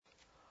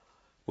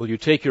Will you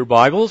take your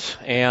Bibles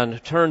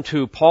and turn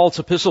to Paul's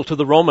epistle to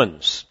the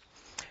Romans?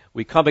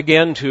 We come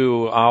again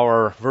to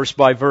our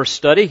verse-by-verse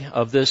study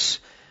of this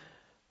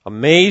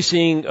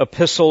amazing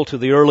epistle to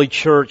the early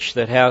church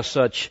that has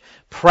such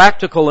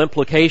practical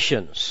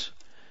implications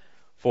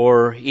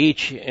for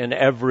each and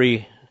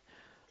every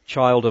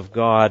child of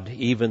God,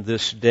 even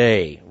this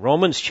day.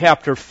 Romans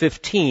chapter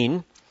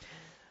 15.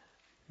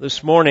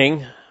 This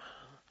morning,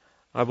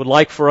 I would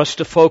like for us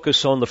to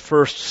focus on the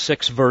first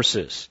 6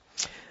 verses.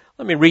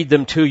 Let me read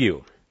them to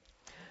you.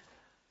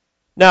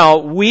 Now,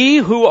 we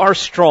who are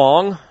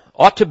strong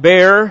ought to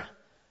bear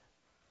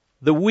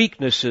the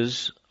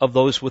weaknesses of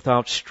those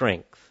without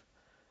strength,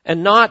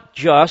 and not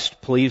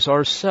just please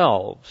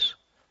ourselves.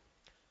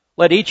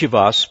 Let each of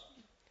us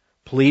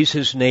please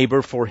his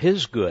neighbor for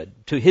his good,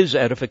 to his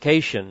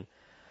edification.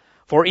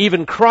 For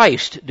even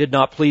Christ did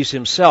not please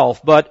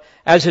himself, but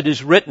as it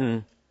is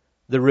written,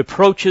 the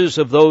reproaches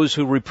of those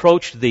who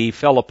reproached thee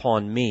fell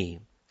upon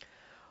me.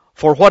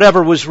 For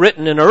whatever was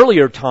written in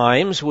earlier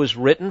times was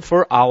written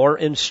for our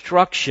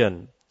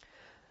instruction,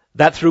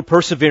 that through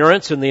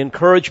perseverance and the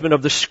encouragement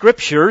of the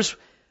Scriptures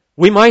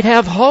we might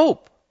have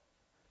hope.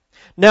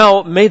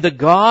 Now may the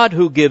God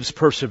who gives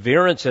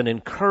perseverance and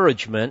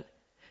encouragement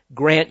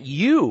grant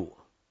you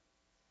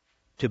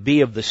to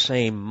be of the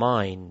same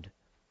mind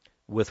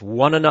with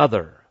one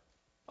another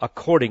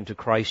according to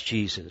Christ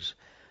Jesus,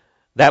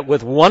 that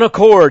with one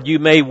accord you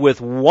may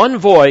with one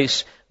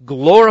voice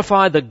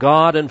glorify the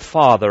God and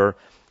Father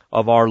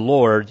of our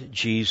Lord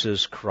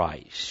Jesus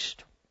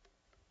Christ.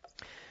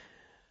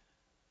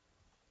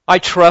 I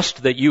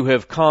trust that you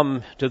have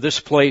come to this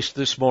place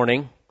this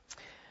morning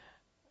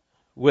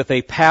with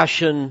a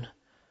passion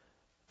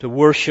to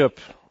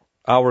worship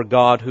our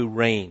God who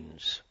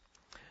reigns,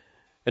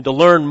 and to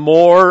learn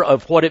more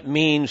of what it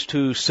means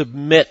to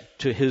submit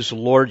to His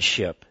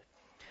Lordship.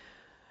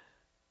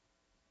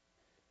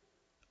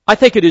 I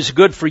think it is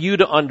good for you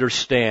to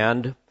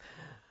understand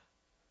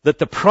that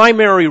the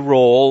primary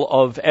role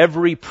of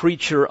every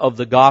preacher of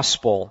the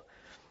gospel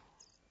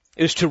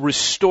is to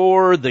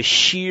restore the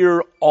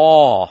sheer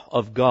awe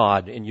of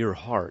God in your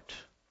heart,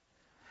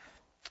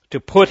 to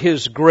put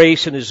His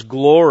grace and His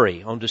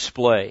glory on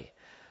display,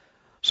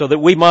 so that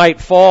we might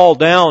fall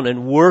down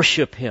and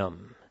worship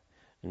Him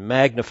and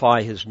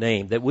magnify His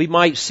name, that we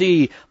might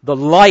see the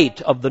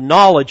light of the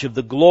knowledge of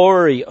the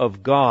glory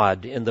of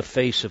God in the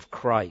face of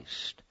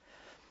Christ.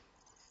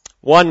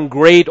 One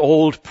great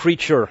old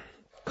preacher,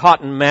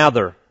 Cotton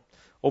Mather,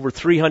 over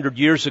 300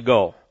 years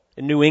ago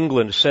in New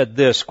England, said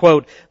this,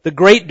 quote, "The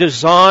great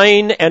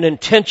design and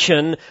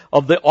intention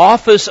of the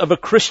office of a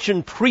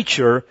Christian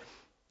preacher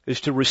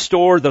is to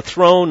restore the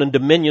throne and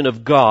dominion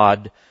of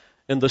God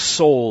in the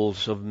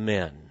souls of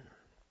men."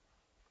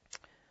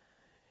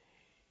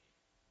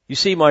 You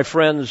see, my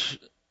friends,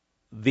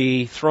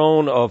 the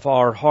throne of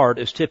our heart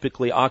is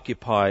typically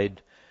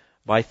occupied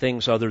by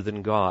things other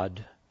than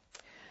God,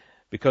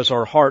 because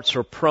our hearts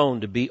are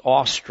prone to be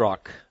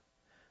awestruck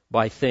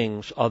by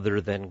things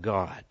other than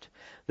God.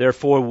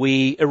 Therefore,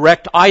 we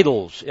erect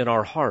idols in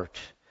our heart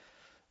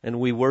and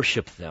we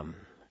worship them.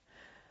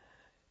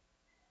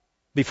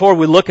 Before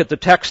we look at the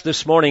text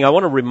this morning, I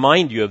want to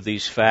remind you of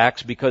these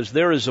facts because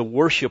there is a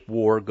worship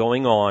war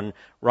going on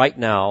right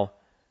now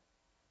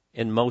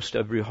in most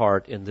every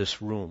heart in this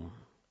room.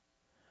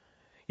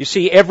 You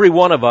see, every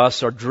one of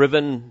us are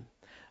driven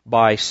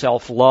by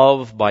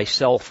self-love, by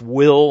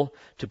self-will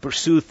to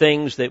pursue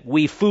things that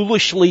we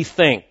foolishly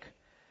think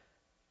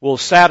will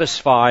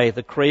satisfy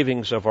the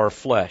cravings of our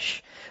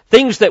flesh.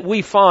 Things that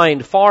we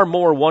find far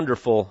more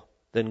wonderful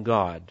than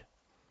God.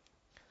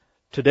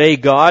 Today,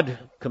 God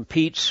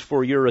competes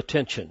for your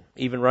attention,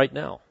 even right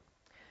now.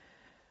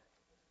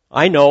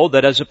 I know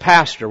that as a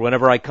pastor,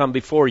 whenever I come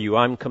before you,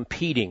 I'm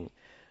competing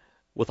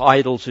with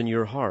idols in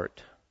your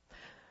heart.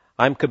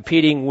 I'm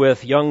competing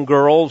with young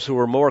girls who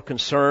are more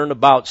concerned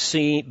about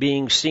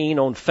being seen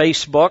on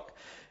Facebook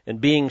and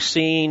being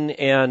seen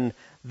in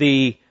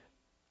the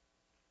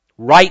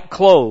right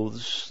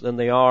clothes than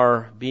they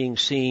are being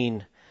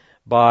seen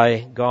by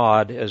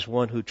God as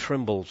one who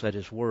trembles at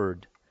His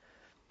word.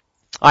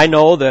 I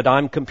know that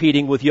I'm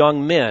competing with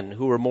young men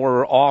who are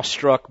more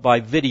awestruck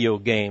by video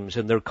games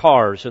and their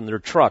cars and their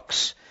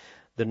trucks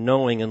than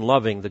knowing and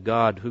loving the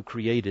God who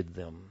created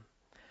them.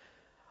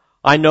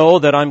 I know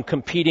that I'm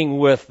competing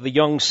with the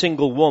young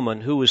single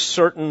woman who is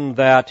certain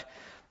that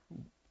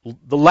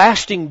the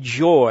lasting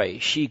joy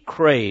she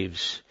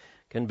craves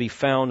can be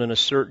found in a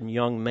certain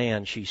young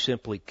man she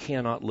simply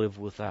cannot live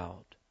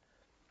without.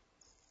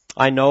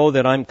 I know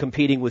that I'm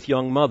competing with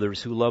young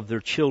mothers who love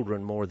their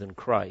children more than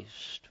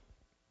Christ.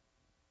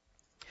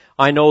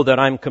 I know that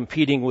I'm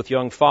competing with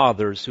young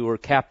fathers who are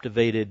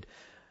captivated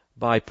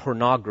by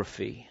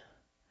pornography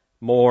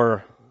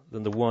more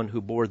than the one who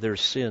bore their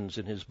sins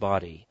in His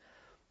body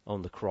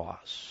on the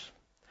cross.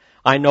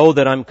 I know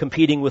that I'm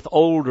competing with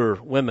older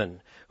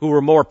women who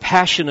are more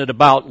passionate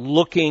about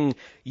looking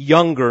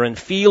younger and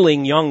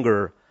feeling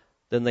younger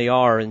than they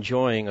are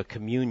enjoying a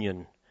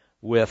communion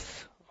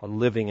with a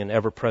living and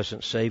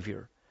ever-present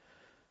Savior.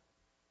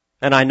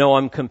 And I know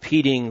I'm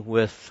competing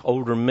with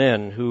older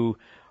men who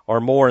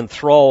are more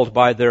enthralled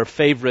by their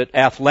favorite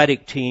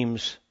athletic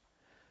teams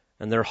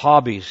and their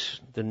hobbies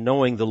than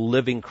knowing the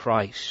living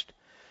Christ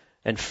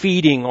and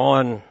feeding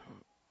on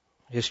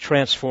His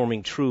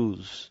transforming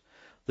truths,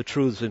 the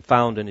truths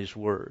found in His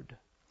Word.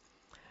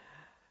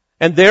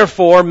 And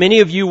therefore,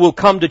 many of you will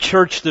come to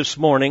church this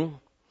morning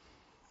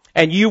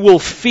and you will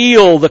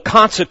feel the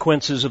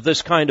consequences of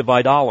this kind of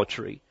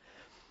idolatry.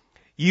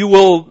 You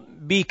will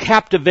be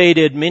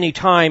captivated many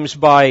times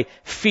by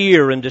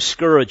fear and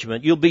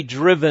discouragement. You'll be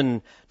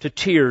driven to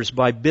tears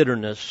by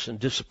bitterness and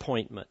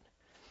disappointment.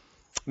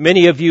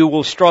 Many of you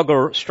will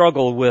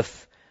struggle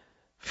with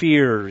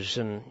fears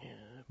and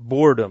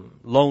boredom,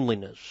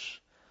 loneliness,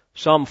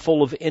 some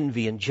full of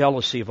envy and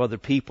jealousy of other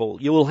people.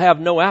 You will have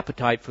no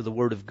appetite for the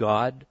Word of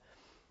God.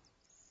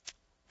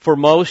 For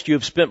most, you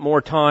have spent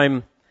more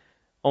time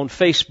on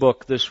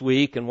Facebook this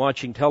week and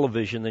watching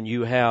television than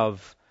you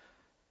have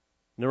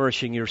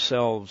nourishing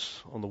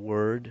yourselves on the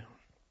Word.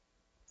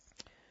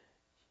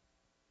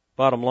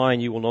 Bottom line,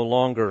 you will no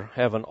longer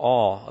have an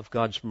awe of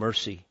God's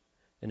mercy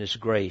and His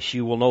grace.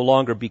 You will no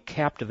longer be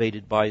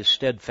captivated by His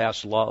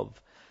steadfast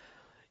love.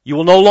 You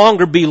will no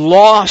longer be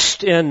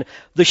lost in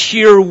the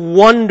sheer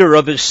wonder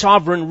of His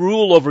sovereign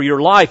rule over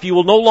your life. You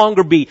will no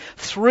longer be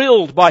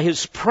thrilled by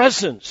His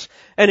presence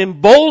and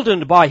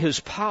emboldened by His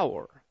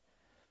power.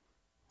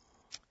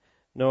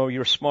 No,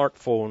 your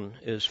smartphone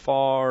is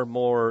far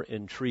more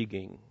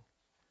intriguing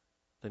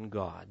than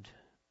God.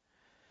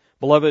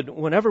 Beloved,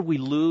 whenever we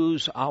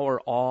lose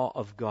our awe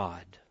of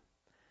God,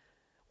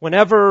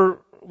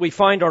 whenever we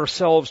find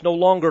ourselves no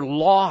longer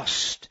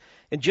lost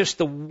in just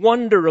the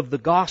wonder of the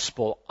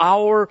gospel,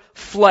 our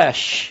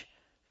flesh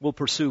will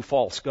pursue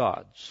false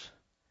gods.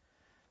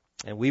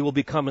 And we will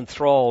become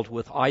enthralled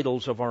with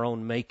idols of our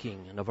own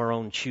making and of our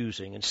own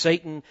choosing. And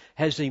Satan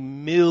has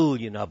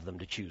 1,000,000 of them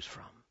to choose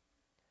from.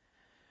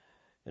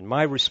 And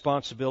my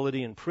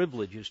responsibility and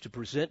privilege is to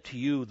present to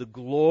you the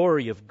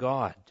glory of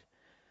God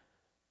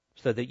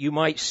so that you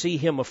might see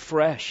Him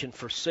afresh and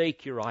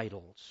forsake your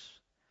idols.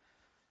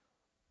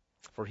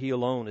 For He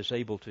alone is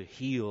able to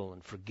heal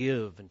and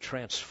forgive and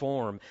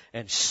transform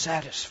and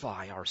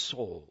satisfy our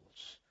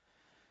souls.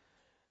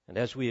 And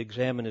as we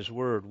examine His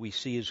Word, we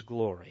see His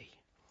glory.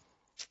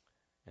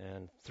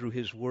 And through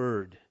His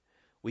Word,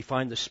 we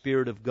find the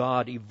Spirit of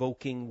God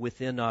evoking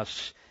within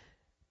us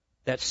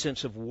that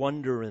sense of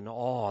wonder and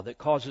awe that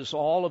causes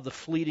all of the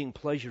fleeting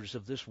pleasures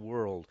of this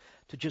world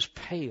to just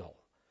pale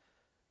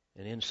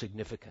in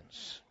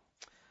insignificance.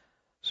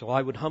 So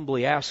I would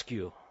humbly ask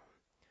you,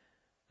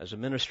 as a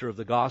minister of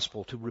the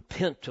gospel, to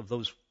repent of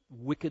those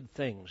wicked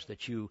things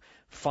that you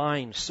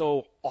find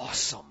so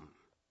awesome,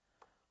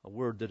 a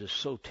word that is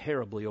so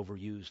terribly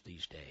overused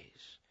these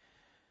days.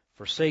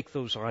 Forsake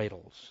those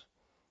idols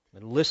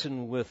and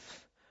listen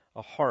with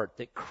a heart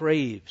that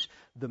craves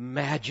the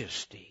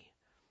majesty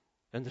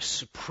and the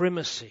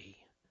supremacy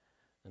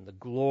and the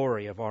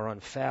glory of our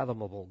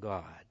unfathomable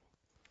God.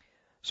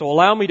 So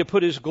allow me to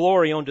put His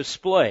glory on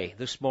display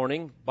this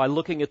morning by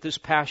looking at this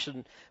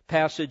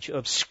passage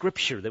of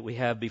Scripture that we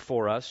have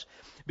before us,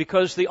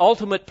 because the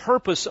ultimate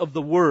purpose of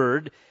the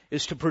Word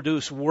is to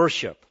produce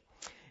worship.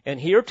 And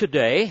here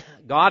today,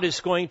 God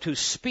is going to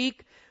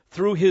speak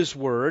through His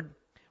Word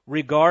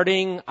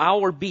regarding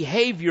our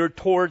behavior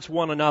towards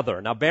one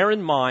another. Now bear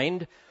in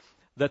mind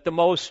that the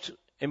most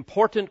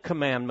important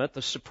commandment,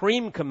 the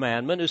supreme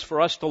commandment, is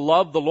for us to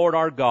love the Lord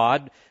our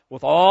God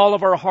with all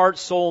of our heart,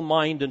 soul,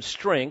 mind, and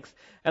strength.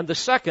 And the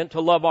second,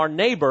 to love our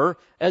neighbor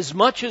as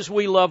much as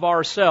we love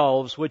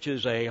ourselves, which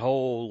is a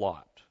whole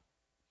lot.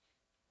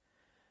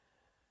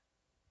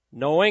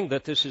 Knowing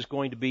that this is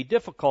going to be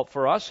difficult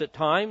for us at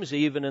times,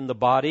 even in the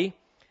body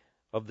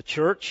of the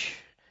church,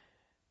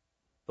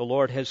 the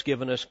Lord has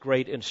given us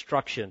great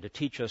instruction to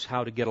teach us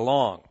how to get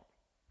along.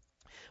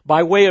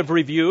 By way of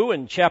review,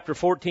 in chapter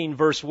 14,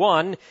 verse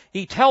 1,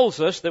 He tells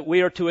us that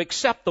we are to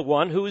accept the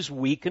one who is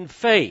weak in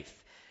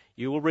faith.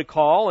 You will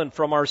recall, and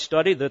from our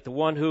study, that the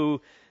one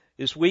who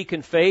is weak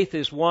in faith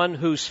is one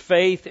whose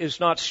faith is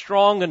not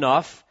strong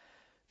enough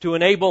to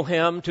enable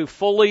him to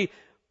fully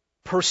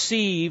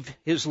perceive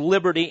his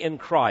liberty in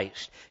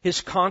Christ.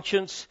 His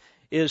conscience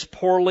is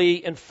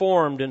poorly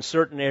informed in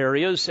certain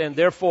areas, and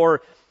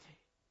therefore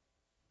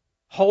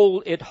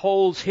it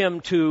holds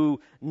him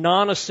to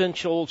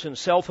non-essentials and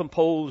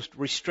self-imposed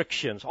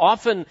restrictions,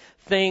 often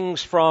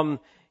things from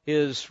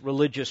his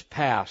religious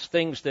past,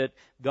 things that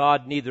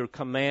God neither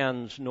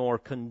commands nor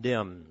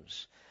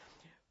condemns.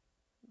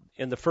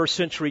 In the first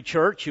century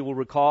church, you will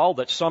recall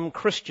that some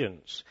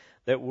Christians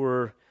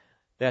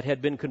that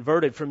had been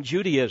converted from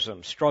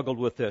Judaism struggled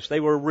with this. They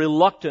were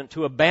reluctant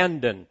to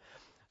abandon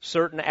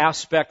certain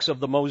aspects of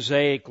the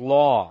Mosaic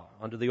law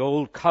under the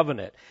Old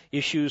Covenant,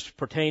 issues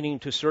pertaining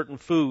to certain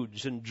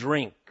foods and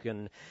drink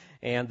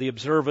and the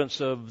observance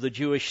of the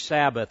Jewish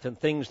Sabbath and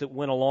things that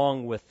went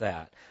along with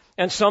that.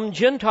 And some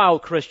Gentile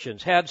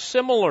Christians had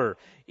similar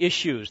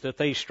issues that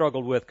they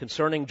struggled with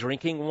concerning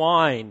drinking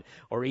wine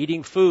or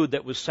eating food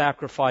that was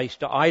sacrificed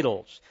to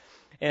idols.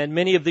 And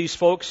many of these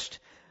folks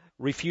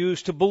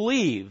refused to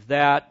believe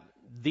that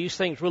these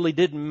things really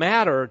didn't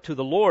matter to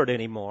the Lord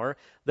anymore,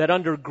 that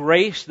under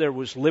grace there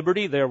was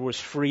liberty, there was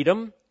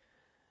freedom.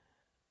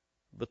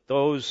 But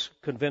those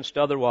convinced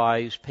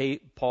otherwise,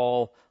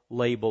 Paul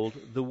labeled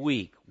the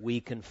weak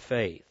in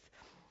faith.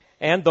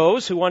 And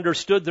those who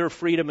understood their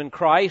freedom in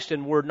Christ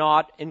and were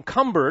not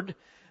encumbered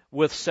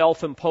with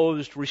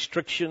self-imposed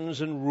restrictions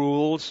and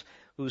rules,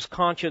 whose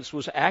conscience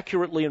was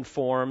accurately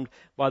informed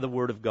by the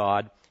Word of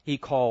God, he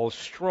calls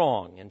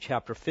strong in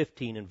chapter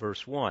 15 and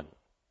verse 1.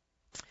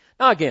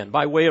 Now again,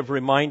 by way of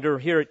reminder,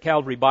 here at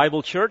Calvary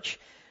Bible Church,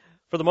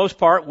 for the most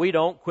part, we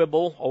don't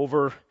quibble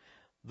over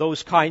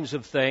those kinds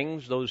of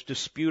things, those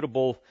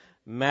disputable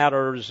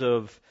matters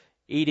of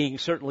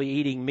certainly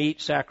eating meat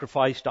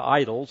sacrificed to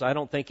idols. I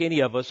don't think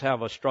any of us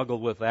have a struggle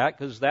with that,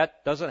 because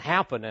that doesn't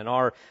happen in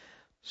our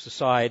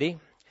society.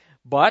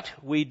 But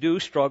we do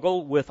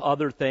struggle with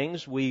other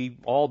things. We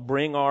all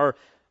bring our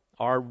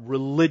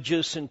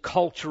religious and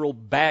cultural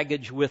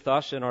baggage with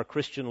us in our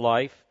Christian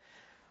life.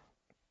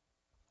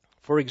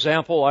 For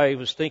example, I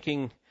was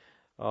thinking,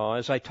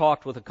 as I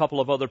talked with a couple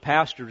of other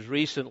pastors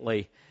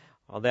recently,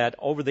 that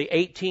over the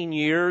 18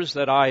 years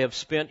that I have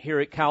spent here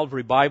at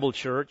Calvary Bible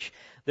Church,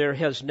 there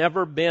has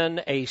never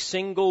been a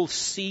single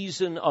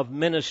season of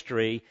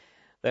ministry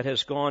that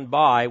has gone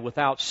by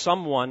without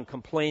someone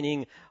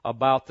complaining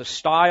about the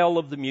style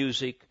of the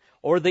music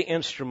or the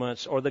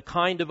instruments or the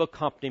kind of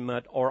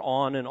accompaniment, or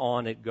on and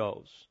on it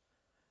goes.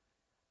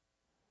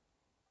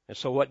 And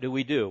so what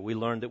do? We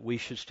learn that we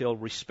should still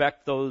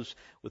respect those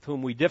with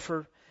whom we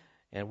differ,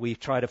 and we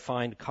try to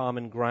find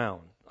common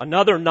ground.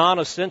 Another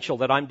non-essential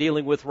that I'm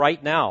dealing with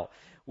right now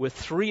with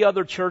 3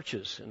 other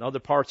churches in other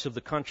parts of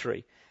the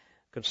country,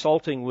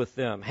 consulting with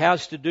them,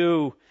 has to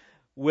do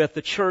with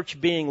the church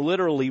being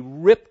literally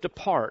ripped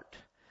apart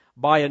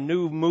by a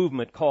new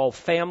movement called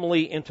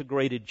Family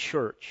Integrated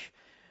Church,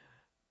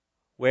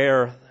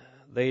 where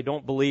they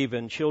don't believe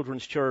in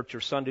children's church or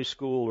Sunday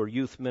school or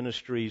youth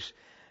ministries,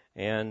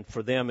 and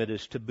for them it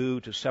is taboo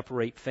to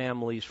separate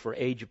families for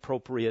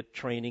age-appropriate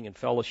training and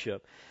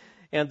fellowship.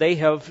 And they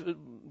have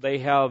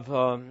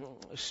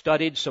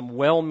studied some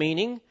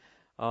well-meaning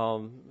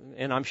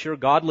and I'm sure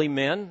godly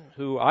men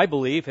who I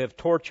believe have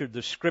tortured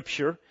the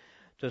Scripture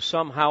to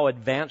somehow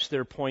advance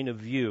their point of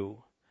view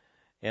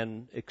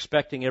and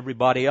expecting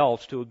everybody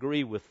else to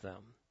agree with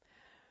them.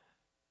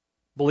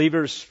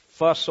 Believers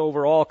fuss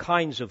over all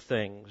kinds of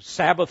things.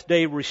 Sabbath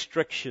day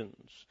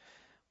restrictions.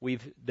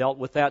 We've dealt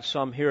with that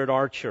some here at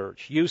our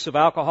church. Use of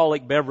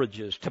alcoholic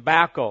beverages,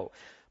 tobacco,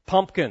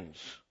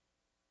 pumpkins,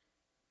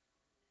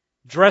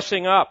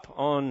 dressing up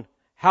on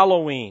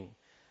Halloween,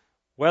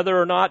 whether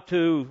or not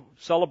to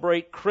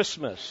celebrate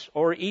Christmas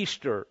or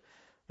Easter.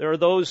 There are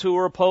those who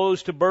are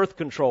opposed to birth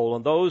control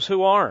and those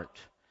who aren't.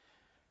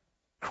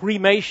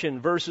 Cremation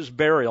versus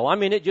burial. I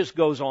mean, it just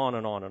goes on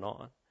and on and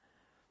on.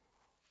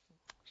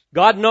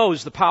 God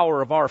knows the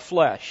power of our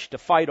flesh to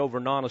fight over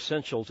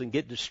non-essentials and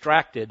get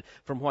distracted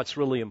from what's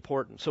really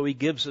important. So He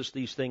gives us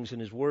these things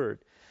in His Word.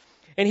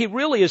 And He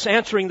really is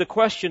answering the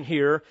question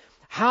here,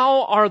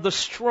 how are the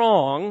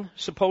strong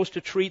supposed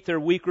to treat their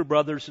weaker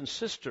brothers and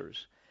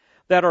sisters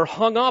that are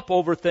hung up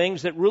over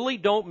things that really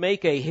don't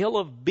make a hill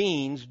of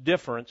beans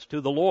difference to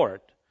the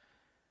Lord?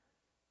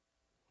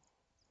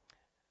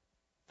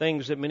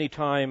 Things that many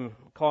times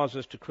cause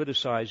us to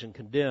criticize and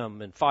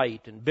condemn and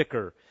fight and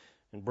bicker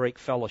and break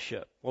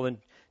fellowship. Well, in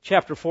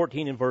chapter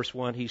 14 and verse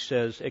 1, he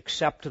says,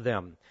 accept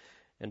them.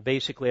 And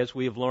basically, as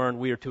we have learned,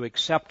 we are to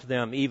accept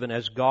them even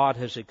as God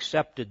has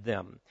accepted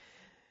them.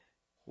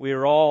 We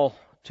are all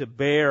to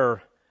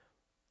bear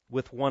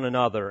with one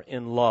another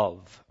in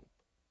love.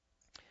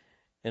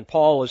 And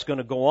Paul is going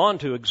to go on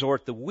to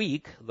exhort the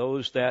weak,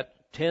 those that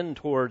tend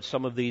towards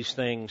some of these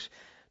things,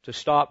 to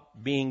stop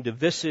being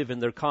divisive in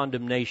their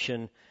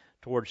condemnation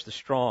towards the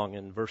strong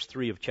in verse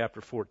 3 of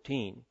chapter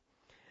 14.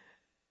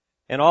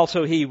 And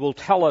also he will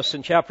tell us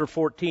in chapter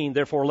 14,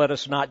 therefore let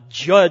us not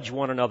judge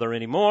one another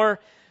anymore.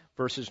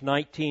 Verses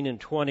 19 and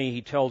 20,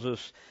 he tells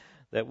us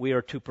that we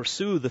are to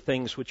pursue the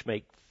things which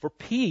make for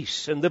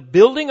peace and the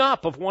building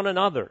up of one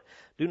another.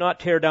 Do not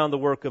tear down the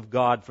work of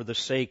God for the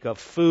sake of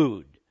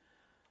food.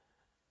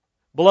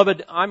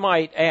 Beloved, I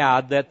might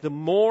add that the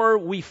more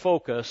we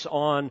focus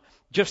on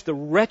just the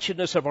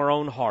wretchedness of our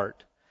own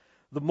heart,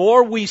 the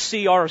more we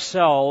see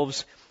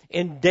ourselves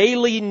in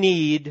daily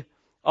need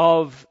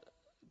of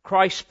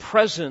Christ's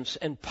presence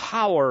and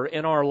power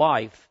in our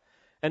life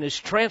and His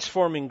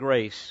transforming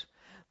grace,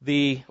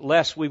 the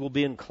less we will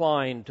be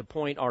inclined to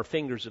point our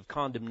fingers of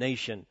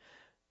condemnation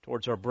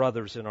towards our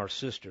brothers and our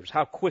sisters.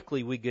 How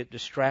quickly we get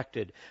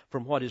distracted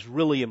from what is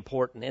really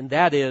important, and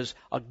that is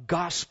a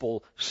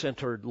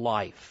gospel-centered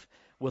life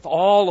with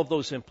all of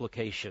those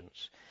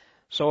implications.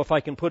 So if I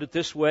can put it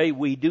this way,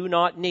 we do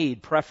not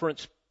need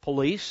preference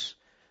police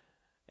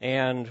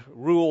and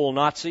rule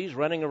Nazis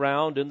running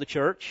around in the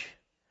church,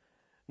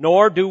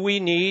 nor do we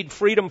need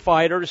freedom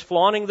fighters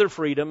flaunting their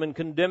freedom and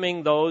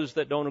condemning those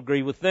that don't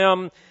agree with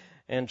them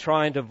and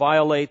trying to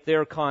violate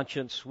their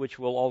conscience, which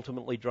will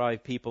ultimately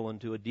drive people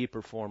into a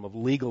deeper form of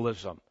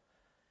legalism.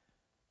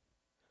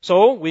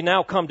 So we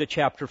now come to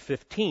chapter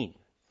 15.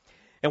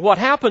 And what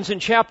happens in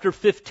chapter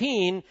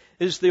 15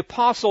 is the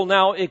apostle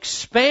now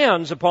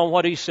expands upon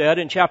what he said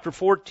in chapter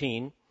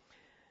 14,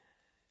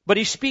 but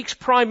he speaks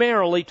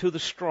primarily to the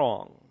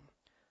strong.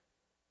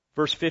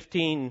 Verse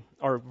 15,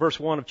 or verse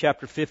 1 of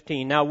chapter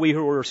 15, now we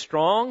who are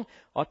strong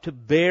ought to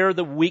bear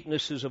the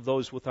weaknesses of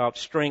those without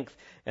strength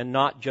and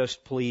not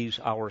just please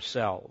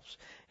ourselves.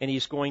 And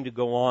he's going to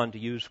go on to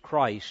use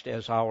Christ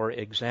as our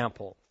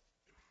example.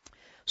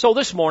 So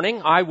this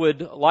morning, I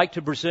would like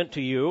to present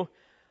to you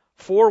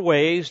 4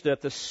 ways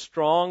that the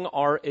strong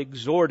are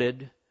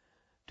exhorted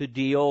to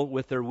deal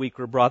with their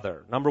weaker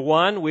brother. Number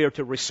 1, we are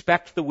to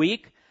respect the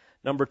weak.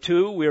 Number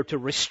 2, we are to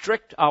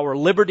restrict our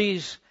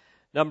liberties.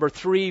 Number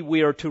 3,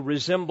 we are to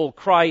resemble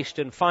Christ.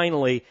 And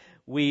finally,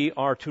 we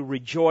are to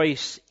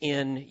rejoice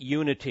in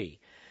unity.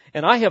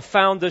 And I have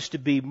found this to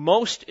be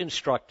most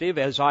instructive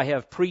as I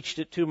have preached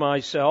it to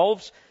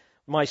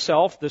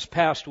myself this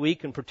past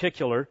week in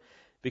particular,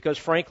 because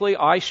frankly,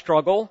 I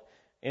struggle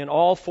in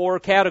all 4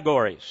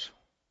 categories.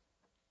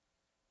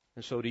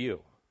 And so do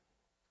you.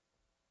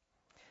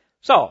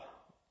 So,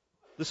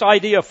 this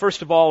idea,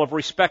 first of all, of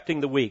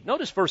respecting the weak.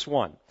 Notice verse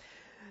 1.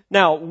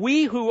 Now,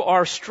 we who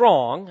are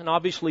strong, and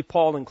obviously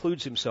Paul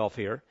includes himself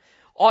here,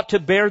 ought to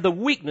bear the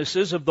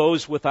weaknesses of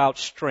those without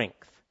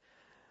strength.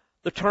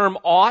 The term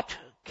ought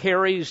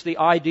carries the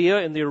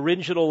idea in the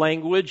original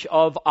language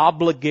of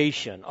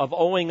obligation, of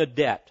owing a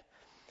debt.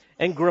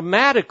 And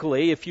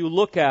grammatically, if you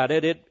look at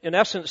it, it in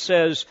essence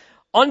says,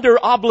 under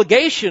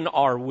obligation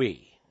are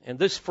we. And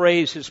this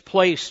phrase is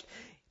placed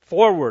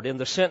forward in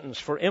the sentence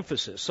for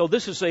emphasis. So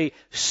this is a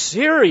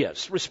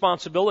serious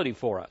responsibility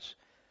for us.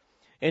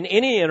 In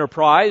any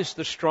enterprise,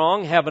 the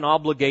strong have an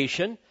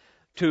obligation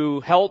to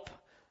help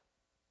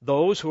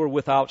those who are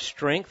without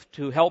strength,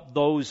 to help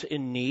those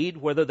in need,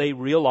 whether they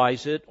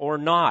realize it or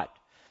not.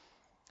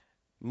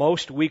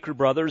 Most weaker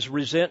brothers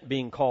resent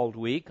being called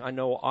weak. I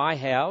know I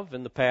have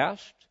in the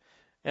past,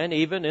 and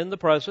even in the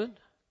present.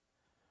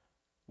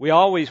 We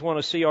always want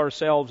to see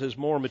ourselves as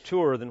more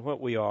mature than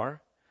what we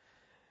are.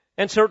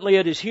 And certainly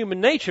it is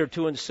human nature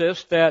to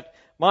insist that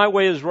my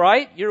way is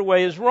right, your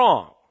way is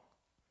wrong.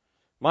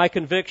 My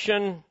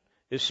conviction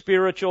is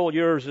spiritual,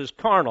 yours is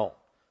carnal.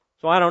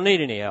 So I don't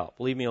need any help.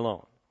 Leave me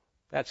alone.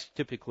 That's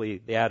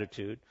typically the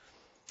attitude.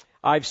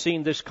 I've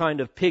seen this kind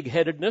of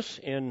pig-headedness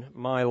in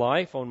my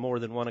life on more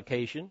than one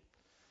occasion.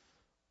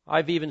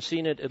 I've even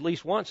seen it at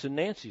least once in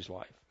Nancy's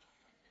life.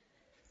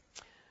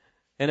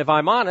 And if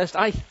I'm honest,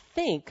 I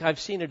think I've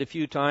seen it a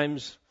few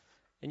times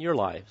in your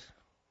lives.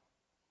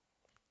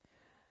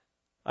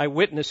 I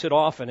witness it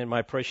often in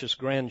my precious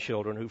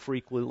grandchildren who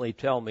frequently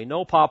tell me,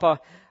 no, Papa,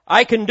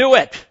 I can do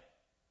it.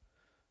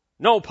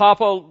 No,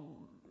 Papa,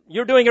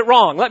 you're doing it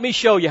wrong. Let me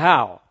show you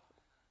how.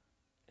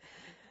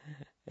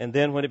 And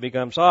then when it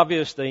becomes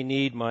obvious they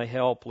need my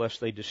help lest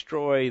they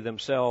destroy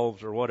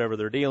themselves or whatever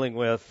they're dealing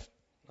with,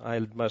 I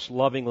must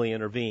lovingly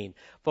intervene.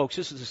 Folks,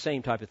 this is the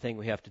same type of thing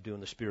we have to do in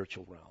the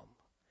spiritual realm.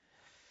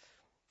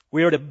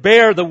 We are to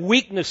bear the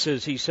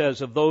weaknesses, he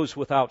says, of those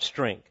without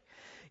strength.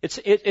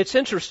 It's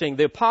interesting.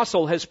 The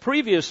apostle has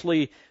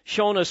previously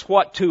shown us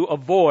what to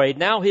avoid.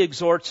 Now he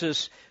exhorts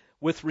us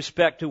with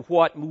respect to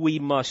what we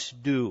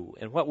must do.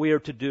 And what we are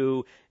to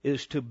do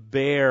is to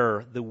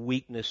bear the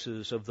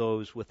weaknesses of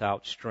those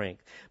without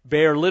strength.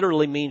 Bear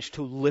literally means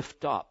to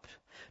lift up,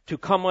 to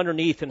come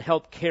underneath and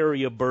help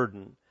carry a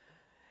burden.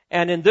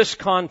 And in this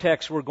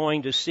context, we're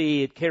going to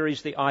see it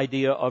carries the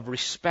idea of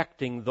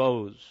respecting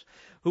those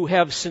who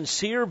have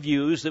sincere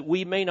views that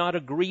we may not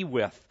agree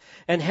with,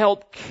 and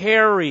help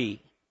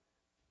carry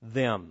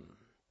them,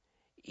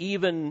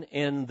 even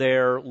in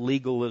their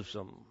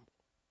legalism.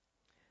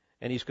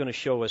 And he's going to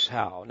show us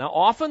how. Now,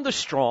 often the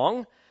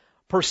strong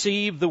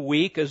perceive the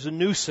weak as a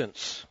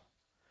nuisance,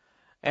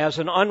 as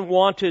an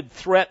unwanted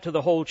threat to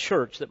the whole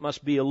church that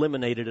must be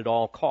eliminated at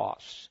all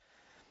costs.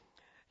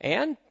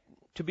 And,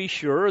 to be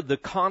sure, the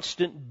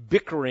constant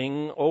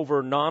bickering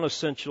over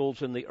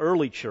non-essentials in the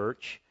early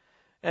church,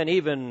 and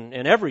even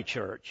in every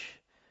church,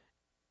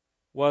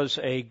 was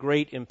a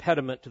great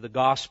impediment to the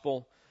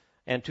gospel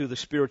and to the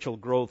spiritual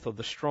growth of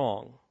the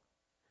strong.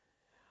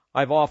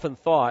 I've often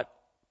thought,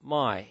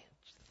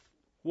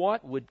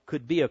 what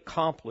could be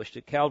accomplished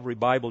at Calvary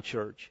Bible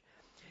Church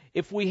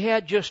if we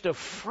had just a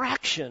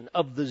fraction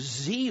of the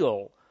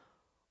zeal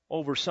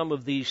over some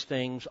of these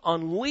things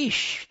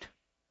unleashed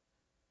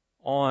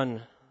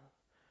on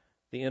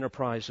the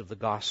enterprise of the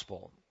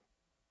gospel.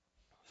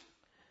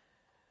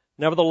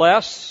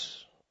 Nevertheless,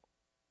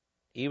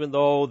 even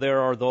though there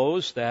are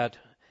those that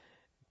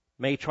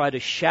may try to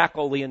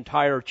shackle the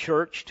entire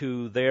church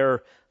to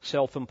their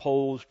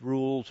self-imposed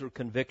rules or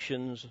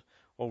convictions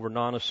over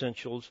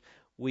non-essentials,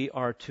 we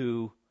are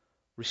to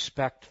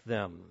respect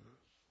them,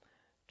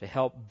 to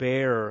help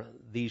bear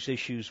these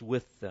issues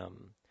with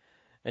them.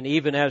 And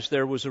even as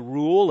there was a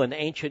rule in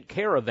ancient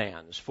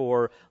caravans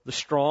for the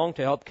strong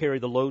to help carry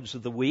the loads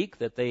of the weak,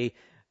 that they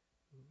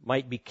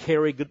might be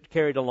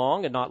carried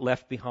along and not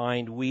left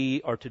behind,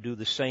 we are to do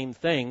the same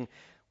thing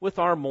with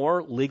our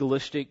more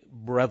legalistic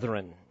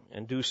brethren,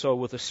 and do so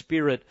with a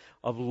spirit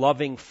of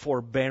loving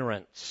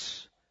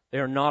forbearance, They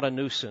are not a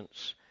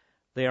nuisance.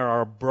 They are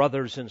our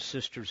brothers and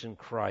sisters in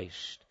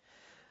Christ.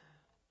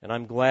 And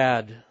I'm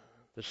glad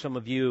that some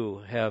of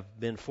you have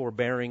been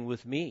forbearing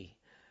with me.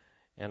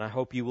 And I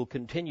hope you will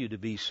continue to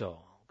be so,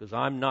 because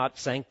I'm not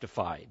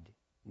sanctified.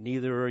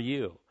 Neither are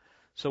you.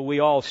 So we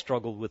all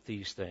struggle with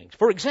these things.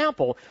 For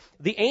example,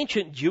 the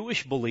ancient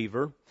Jewish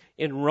believer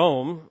in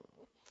Rome,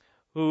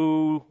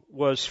 who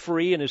was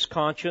free in his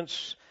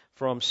conscience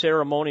from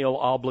ceremonial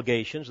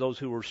obligations, those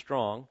who were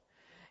strong,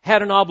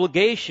 had an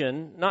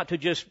obligation not to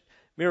just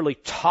merely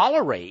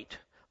tolerate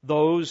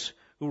those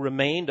who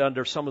remained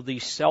under some of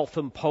these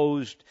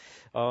self-imposed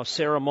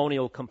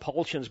ceremonial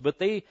compulsions, but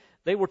they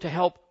were to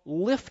help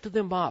lift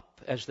them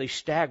up as they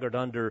staggered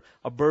under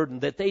a burden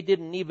that they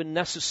didn't even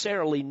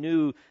necessarily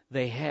knew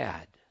they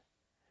had.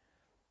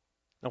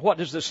 Now, what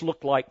does this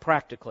look like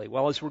practically?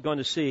 Well, as we're going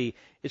to see,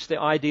 it's the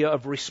idea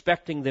of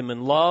respecting them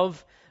in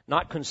love,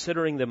 not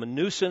considering them a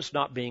nuisance,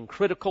 not being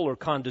critical or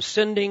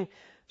condescending,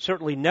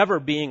 certainly never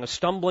being a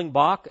stumbling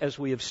block, as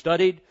we have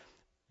studied,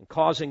 and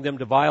causing them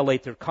to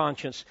violate their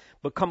conscience,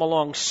 but come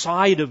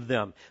alongside of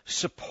them,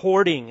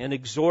 supporting and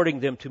exhorting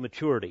them to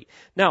maturity.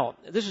 Now,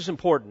 this is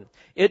important.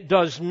 It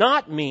does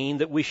not mean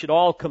that we should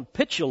all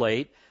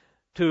capitulate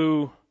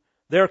to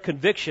their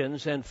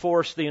convictions and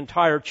force the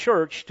entire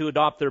church to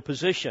adopt their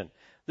position.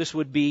 This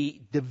would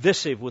be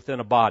divisive within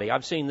a body.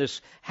 I've seen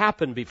this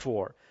happen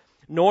before.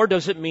 Nor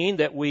does it mean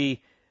that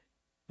we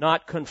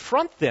not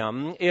confront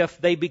them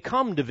if they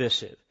become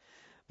divisive.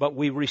 But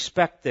we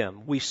respect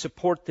them. We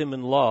support them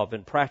in love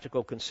and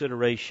practical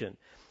consideration.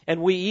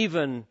 And we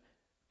even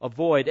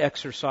avoid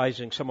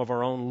exercising some of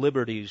our own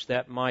liberties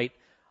that might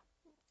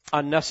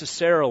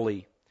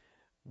unnecessarily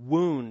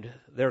wound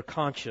their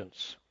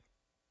conscience.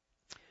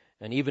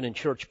 And even in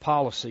church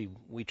policy,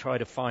 we try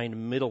to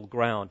find middle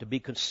ground, to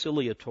be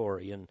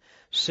conciliatory and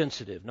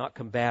sensitive, not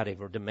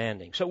combative or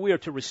demanding. So we are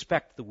to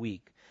respect the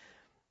weak.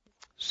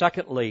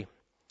 Secondly,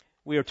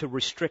 we are to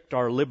restrict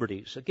our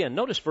liberties. Again,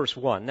 notice verse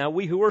 1. Now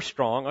we who are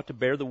strong ought to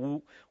bear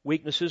the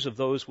weaknesses of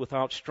those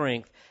without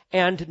strength,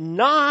 and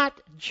not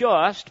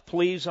just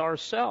please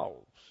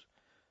ourselves.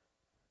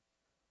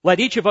 Let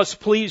each of us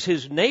please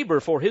his neighbor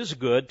for his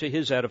good, to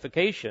his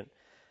edification.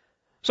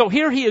 So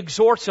here he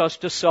exhorts us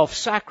to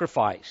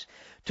self-sacrifice,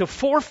 to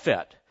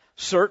forfeit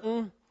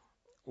certain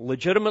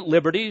legitimate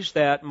liberties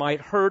that might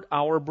hurt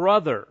our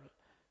brother,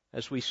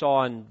 as we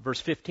saw in verse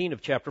 15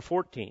 of chapter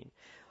 14.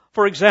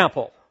 For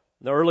example,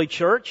 in the early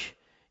church,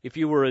 if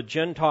you were a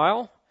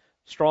Gentile,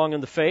 strong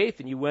in the faith,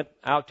 and you went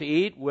out to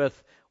eat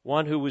with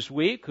one who was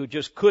weak, who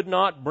just could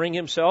not bring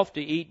himself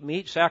to eat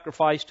meat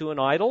sacrificed to an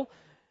idol,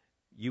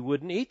 you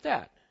wouldn't eat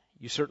that.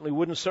 You certainly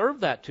wouldn't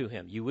serve that to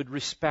him. You would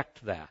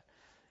respect that,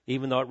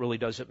 even though it really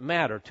doesn't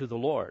matter to the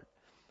Lord.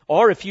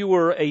 Or if you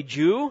were a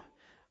Jew,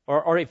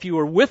 or if you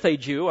were with a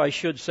Jew, I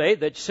should say,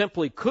 that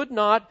simply could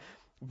not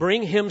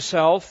bring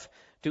himself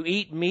to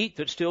eat meat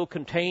that still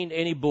contained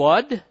any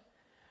blood,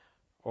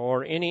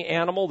 or any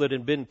animal that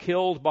had been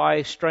killed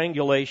by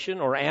strangulation,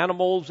 or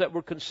animals that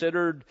were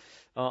considered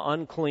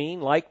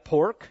unclean, like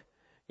pork,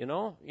 you're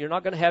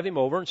not going to have him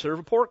over and serve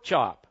a pork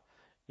chop.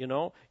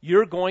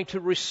 You're going to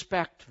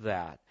respect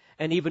that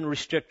and even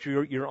restrict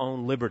your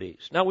own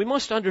liberties. Now, we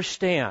must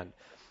understand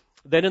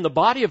that in the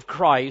body of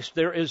Christ,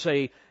 there is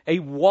a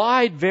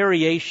wide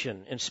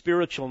variation in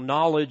spiritual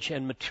knowledge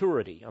and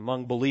maturity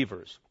among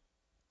believers.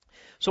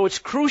 So it's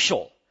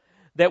crucial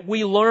that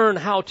we learn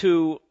how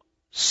to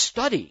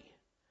study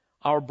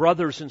our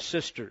brothers and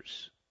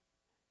sisters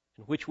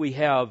in which we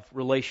have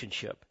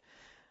relationship,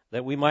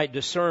 that we might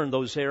discern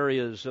those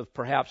areas of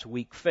perhaps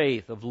weak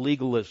faith, of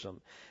legalism,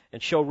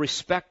 and show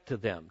respect to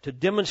them, to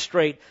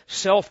demonstrate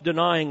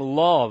self-denying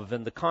love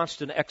and the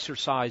constant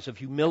exercise of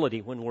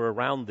humility when we're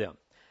around them.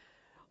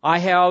 I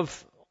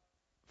have,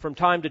 from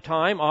time to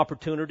time,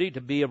 opportunity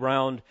to be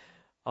around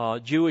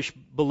Jewish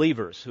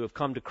believers who have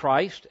come to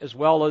Christ, as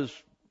well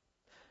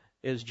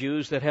as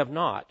Jews that have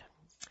not.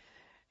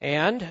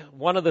 And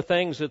one of the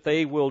things that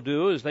they will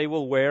do is they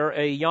will wear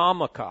a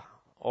yarmulke,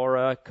 or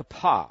a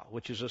kippah,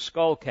 which is a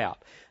skull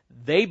cap.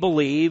 They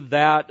believe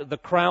that the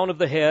crown of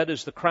the head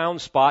is the crown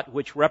spot,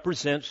 which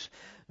represents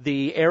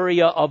the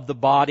area of the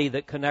body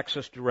that connects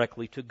us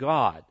directly to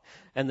God.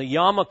 And the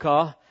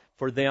yarmulke,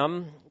 for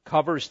them,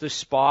 covers this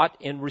spot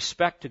in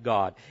respect to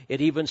God.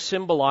 It even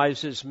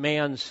symbolizes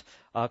man's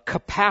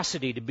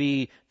capacity to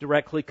be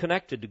directly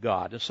connected to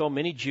God. And so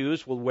many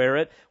Jews will wear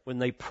it when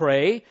they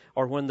pray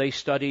or when they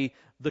study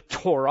the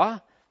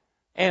Torah.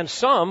 And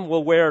some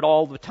will wear it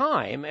all the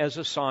time as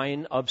a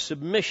sign of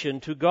submission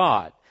to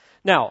God.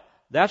 Now,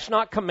 that's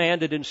not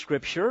commanded in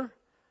Scripture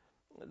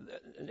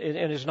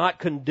and is not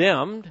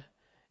condemned.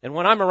 And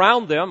when I'm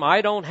around them,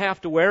 I don't have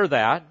to wear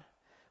that.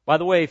 By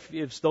the way,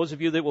 if those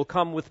of you that will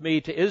come with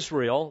me to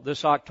Israel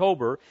this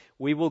October,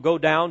 we will go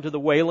down to the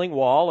Wailing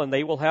Wall and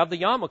they will have the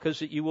yarmulkes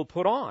that you will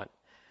put on.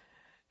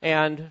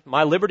 And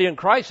my liberty in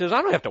Christ says,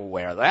 I don't have to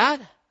wear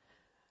that.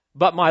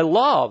 But my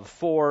love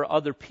for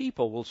other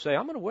people will say,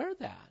 I'm going to wear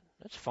that.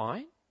 That's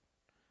fine.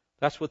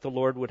 That's what the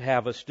Lord would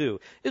have us do.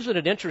 Isn't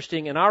it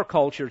interesting? In our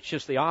culture, it's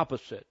just the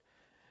opposite.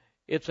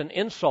 it's an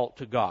insult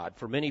to God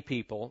for many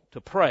people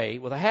to pray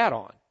with a hat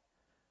on.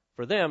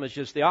 For them, it's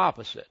just the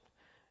opposite.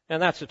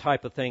 And that's the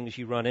type of things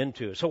you run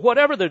into. So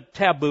whatever the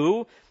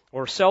taboo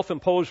or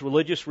self-imposed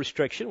religious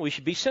restriction, we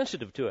should be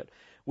sensitive to it.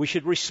 We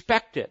should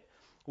respect it.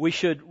 We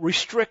should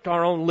restrict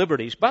our own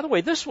liberties. By the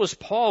way, this was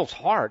Paul's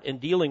heart in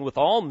dealing with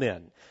all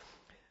men.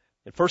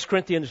 In 1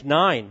 Corinthians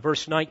 9,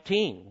 verse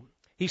 19,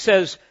 he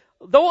says,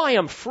 though I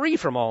am free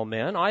from all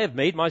men, I have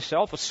made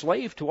myself a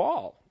slave to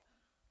all,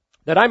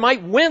 that I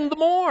might win the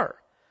more.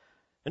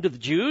 And to the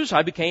Jews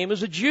I became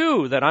as a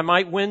Jew, that I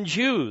might win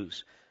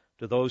Jews.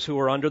 To those who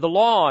are under the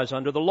law as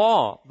under the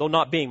law, though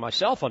not being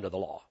myself under the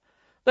law,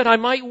 that I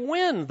might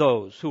win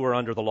those who are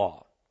under the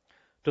law.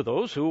 To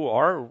those who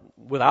are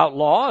without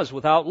law as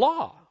without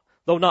law,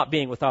 though not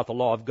being without the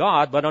law of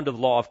God, but under the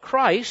law of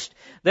Christ,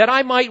 that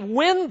I might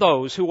win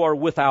those who are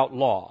without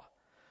law.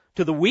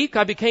 To the weak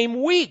I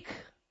became weak,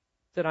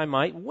 that I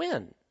might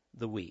win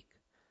the weak.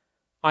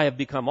 I have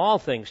become all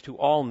things to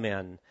all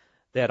men,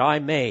 that I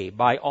may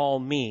by all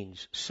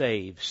means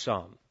save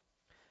some.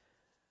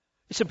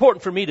 It's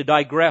important for me to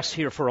digress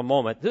here for a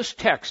moment. This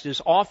text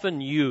is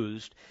often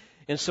used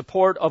in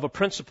support of a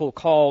principle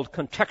called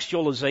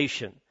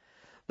contextualization,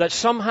 that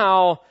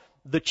somehow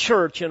the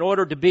church, in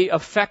order to be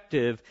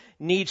effective,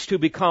 needs to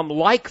become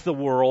like the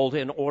world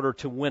in order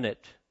to win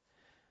it.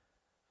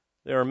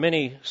 There are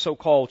many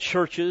so-called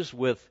churches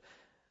with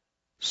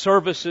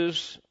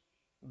services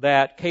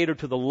that cater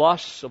to the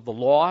lusts of the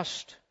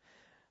lost.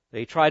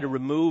 They try to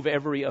remove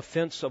every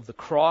offense of the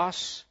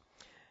cross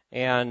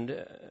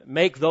and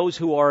make those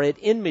who are at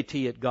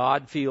enmity at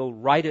God feel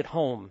right at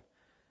home.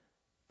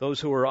 Those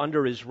who are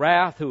under His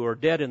wrath, who are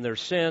dead in their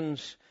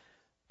sins,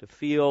 to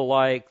feel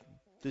like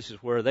this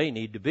is where they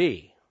need to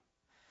be.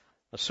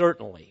 Now,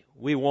 certainly,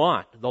 we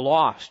want the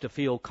lost to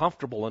feel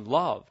comfortable and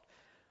loved.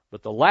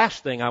 But the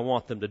last thing I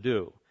want them to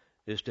do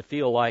is to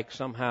feel like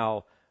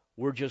somehow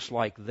we're just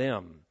like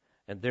them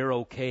and they're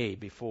okay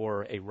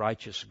before a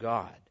righteous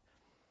God.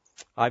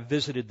 I've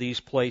visited these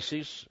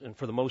places, and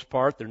for the most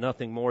part, they're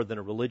nothing more than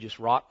a religious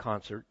rock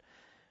concert,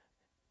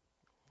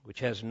 which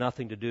has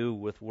nothing to do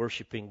with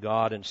worshiping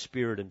God in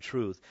spirit and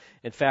truth.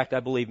 In fact, I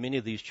believe many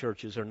of these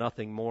churches are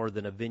nothing more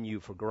than a venue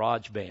for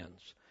garage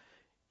bands.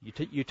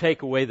 You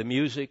take away the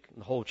music, and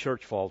the whole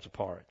church falls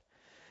apart.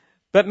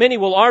 But many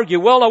will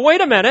argue, well, now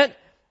wait a minute.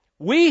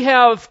 We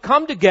have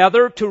come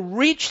together to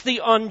reach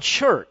the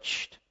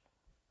unchurched.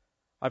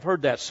 I've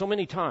heard that so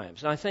many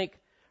times, and I think,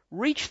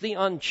 reach the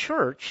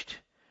unchurched?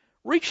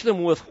 Reach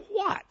them with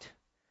what?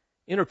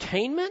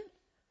 Entertainment?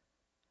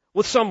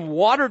 With some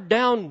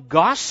watered-down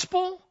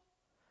gospel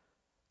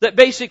that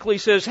basically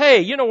says, hey,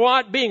 you know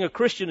what? Being a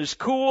Christian is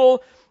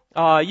cool.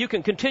 You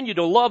can continue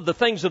to love the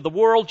things of the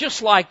world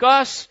just like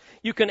us.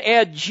 You can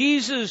add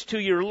Jesus to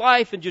your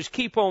life and just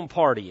keep on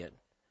partying.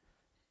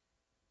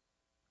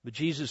 But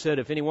Jesus said,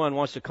 if anyone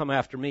wants to come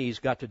after me, he's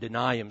got to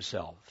deny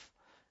himself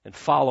and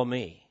follow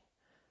me.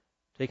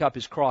 Take up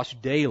his cross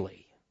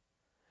daily.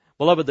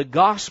 Beloved, the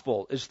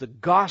gospel is the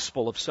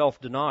gospel of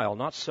self-denial,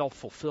 not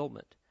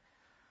self-fulfillment.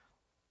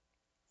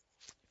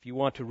 If you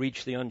want to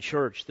reach the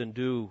unchurched, then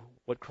do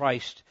what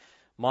Christ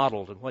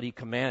modeled and what He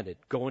commanded.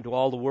 Go into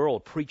all the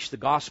world, preach the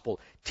gospel,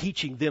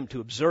 teaching them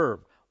to observe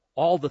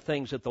all the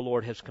things that the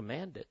Lord has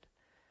commanded.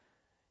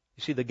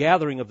 You see, the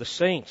gathering of the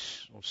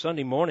saints on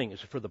Sunday morning is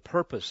for the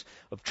purpose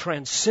of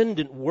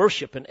transcendent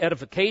worship and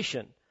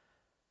edification,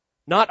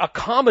 not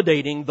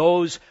accommodating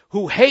those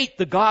who hate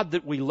the God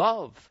that we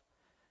love.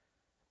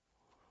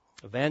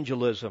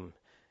 Evangelism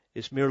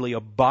is merely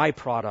a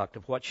byproduct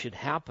of what should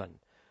happen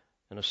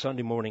in a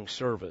Sunday morning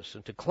service.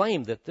 And to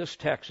claim that this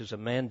text is a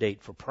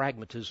mandate for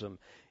pragmatism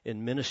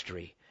in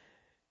ministry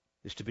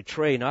is to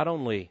betray not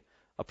only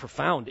a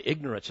profound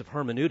ignorance of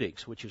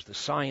hermeneutics, which is the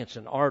science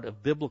and art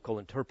of biblical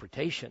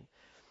interpretation,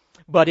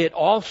 but it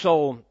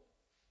also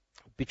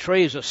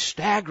betrays a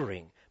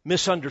staggering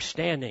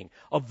misunderstanding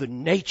of the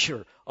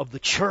nature of the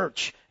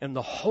church and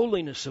the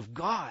holiness of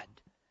God.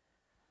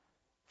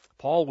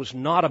 Paul was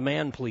not a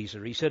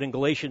man-pleaser. He said in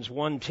Galatians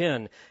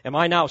 1:10, am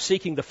I now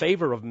seeking the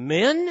favor of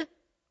men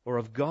or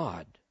of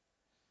God?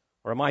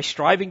 Or am I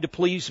striving to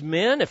please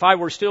men? If I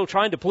were still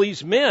trying to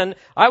please men,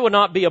 I would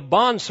not be a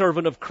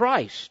bondservant of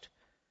Christ.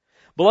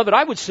 Beloved,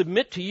 I would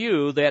submit to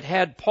you that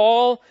had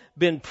Paul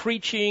been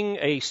preaching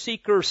a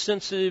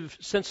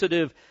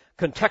seeker-sensitive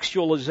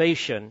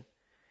contextualization,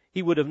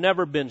 he would have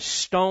never been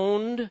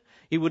stoned.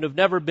 He would have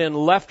never been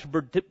left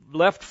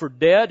for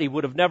dead. He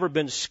would have never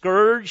been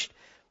scourged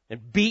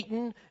and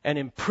beaten and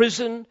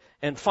imprisoned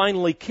and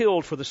finally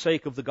killed for the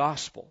sake of the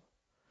gospel.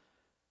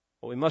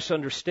 What we must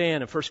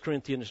understand in 1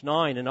 Corinthians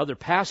 9 and other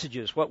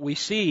passages, what we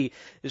see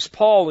is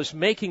Paul is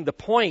making the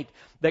point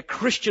that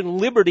Christian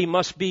liberty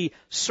must be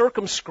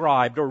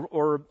circumscribed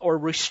or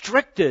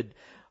restricted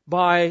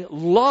by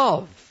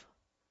love.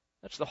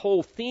 That's the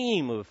whole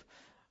theme of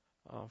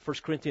 1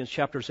 Corinthians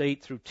chapters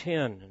 8 through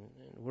 10,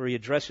 where he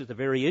addresses the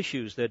very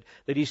issues that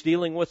he's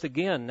dealing with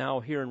again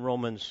now here in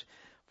Romans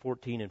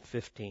 14 and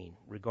 15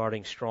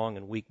 regarding strong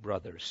and weak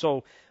brothers.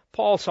 So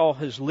Paul saw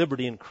his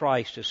liberty in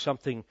Christ as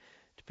something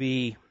to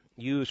be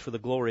used for the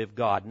glory of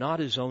God, not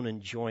his own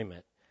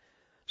enjoyment.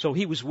 So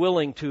he was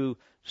willing to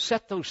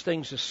set those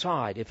things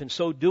aside, if in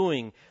so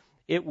doing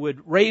it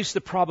would raise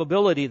the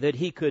probability that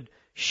he could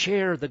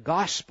share the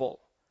gospel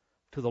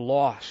to the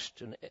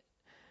lost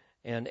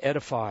and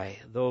edify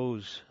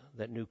those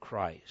that knew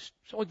Christ.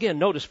 So again,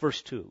 notice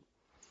verse 2.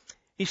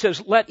 He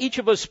says, let each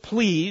of us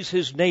please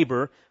his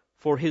neighbor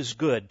for his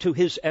good, to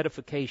his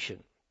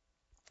edification.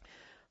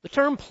 The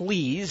term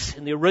please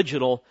in the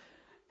original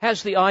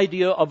has the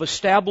idea of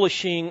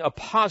establishing a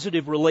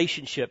positive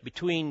relationship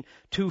between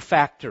two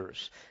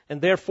factors,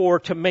 and therefore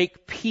to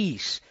make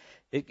peace.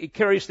 It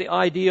carries the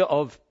idea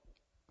of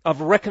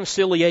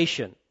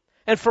reconciliation.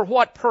 And for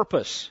what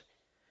purpose?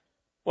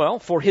 Well,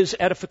 for his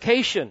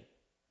edification.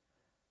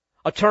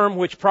 A term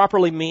which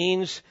properly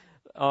means,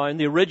 in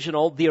the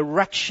original, the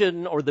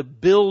erection or the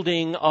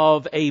building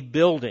of a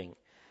building.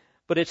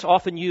 But it's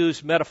often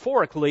used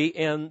metaphorically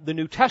in the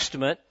New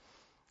Testament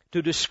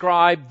to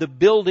describe the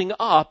building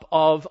up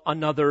of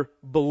another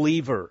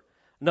believer.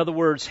 In other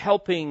words,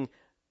 helping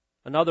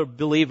another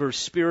believer's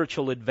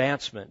spiritual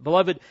advancement.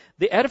 Beloved,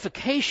 the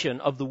edification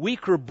of the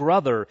weaker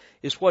brother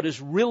is what is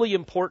really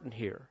important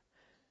here.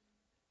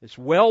 It's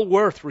well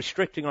worth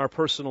restricting our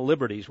personal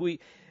liberties. We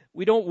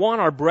don't want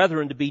our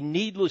brethren to be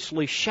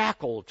needlessly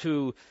shackled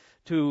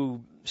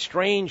to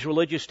strange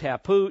religious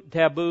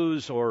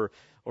taboos or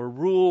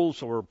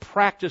rules or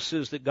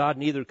practices that God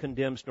neither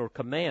condemns nor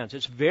commands.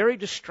 It's very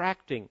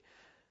distracting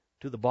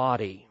to the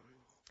body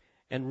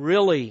and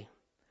really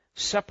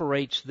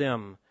separates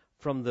them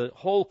from the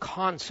whole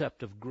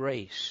concept of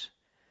grace.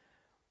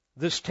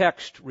 This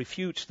text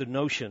refutes the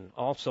notion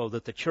also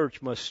that the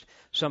church must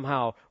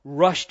somehow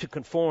rush to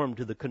conform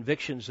to the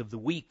convictions of the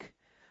weak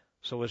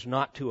so as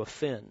not to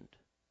offend.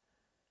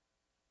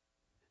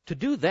 To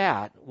do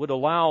that would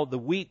allow the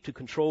weak to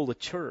control the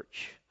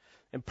church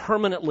and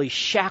permanently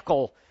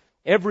shackle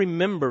every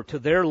member to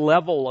their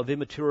level of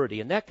immaturity.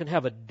 And that can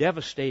have a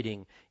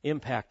devastating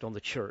impact on the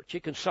church.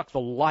 It can suck the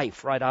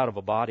life right out of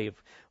a body of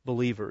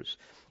believers.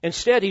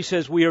 Instead, he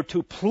says we are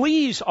to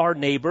please our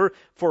neighbor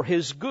for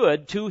his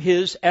good, to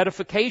his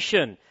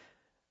edification.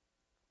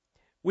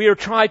 We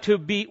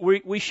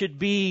should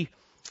be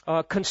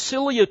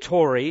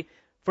conciliatory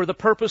for the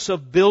purpose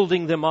of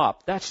building them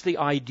up. That's the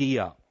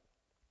idea.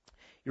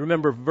 You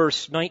remember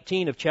verse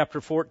 19 of chapter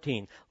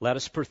 14. Let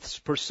us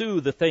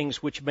pursue the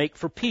things which make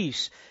for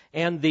peace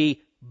and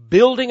the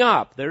building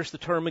up. There's the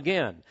term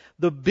again.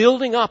 The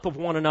building up of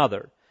one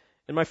another.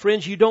 And my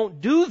friends, you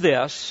don't do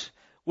this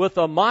with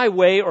a my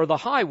way or the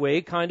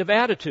highway kind of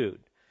attitude.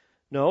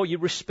 No, you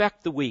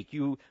respect the weak.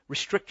 You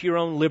restrict your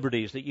own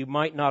liberties that you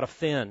might not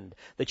offend,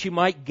 that you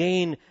might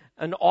gain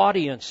an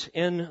audience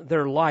in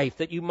their life,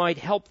 that you might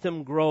help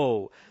them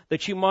grow,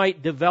 that you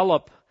might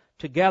develop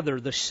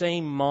together the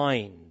same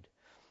mind.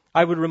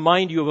 I would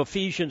remind you of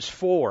Ephesians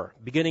 4,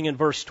 beginning in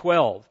verse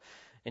 12.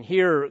 And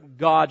here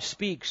God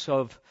speaks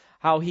of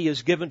how He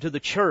has given to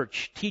the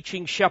church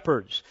teaching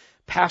shepherds,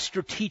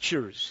 pastor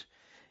teachers.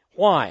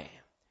 Why?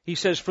 He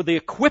says, for the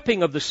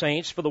equipping of the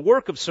saints, for the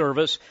work of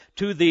service,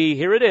 to the,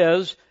 here it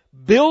is,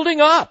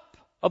 building up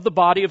of the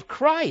body of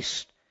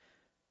Christ.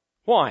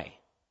 Why?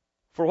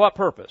 For what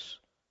purpose?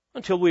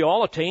 Until we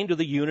all attain to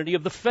the unity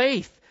of the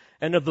faith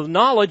and of the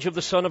knowledge of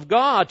the Son of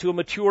God, to a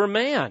mature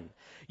man.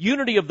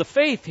 Unity of the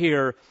faith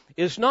here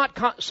is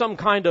not some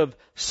kind of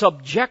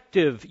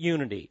subjective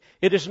unity.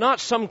 It is not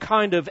some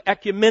kind of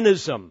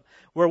ecumenism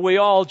where we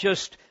all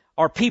just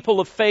are people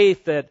of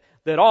faith that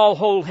all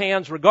hold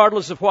hands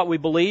regardless of what we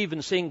believe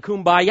and sing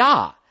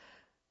kumbaya.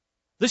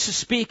 This is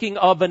speaking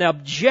of an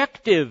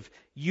objective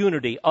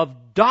unity,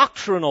 of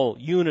doctrinal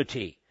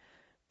unity.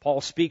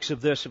 Paul speaks of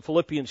this in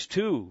Philippians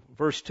 2,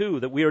 verse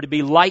 2, that we are to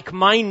be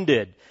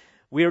like-minded.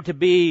 We are to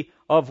be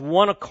of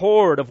one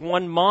accord, of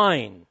one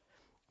mind.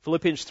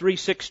 Philippians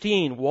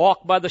 3:16,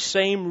 walk by the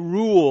same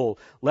rule.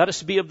 Let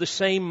us be of the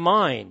same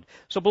mind.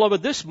 So,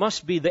 beloved, this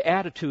must be the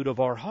attitude of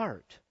our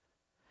heart.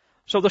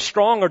 So the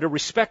strong are to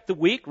respect the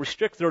weak,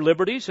 restrict their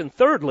liberties. And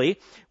thirdly,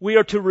 we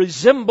are to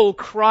resemble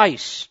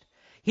Christ.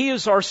 He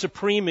is our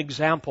supreme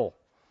example.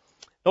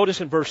 Notice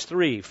in verse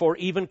 3, for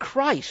even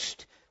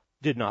Christ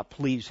did not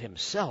please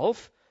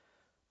himself,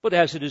 but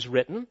as it is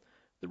written,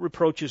 the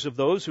reproaches of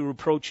those who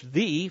reproached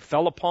thee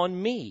fell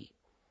upon me.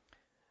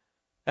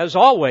 As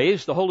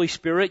always, the Holy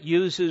Spirit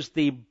uses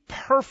the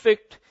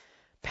perfect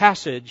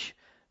passage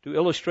to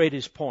illustrate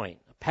his point,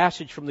 a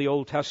passage from the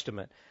Old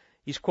Testament.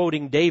 He's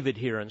quoting David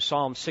here in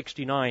Psalm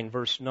 69,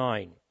 verse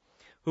 9,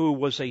 who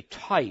was a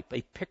type,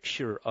 a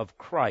picture of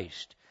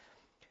Christ.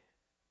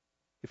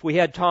 If we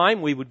had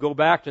time, we would go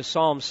back to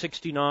Psalm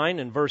 69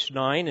 and verse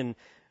 9, and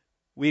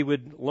we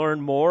would learn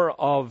more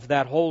of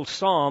that whole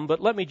psalm.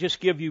 But let me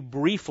just give you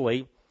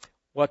briefly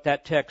what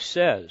that text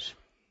says.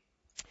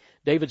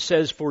 David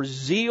says, for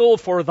zeal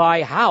for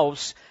thy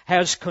house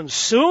has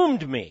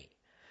consumed me,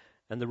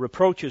 and the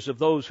reproaches of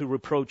those who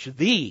reproach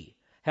thee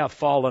have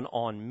fallen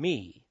on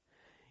me.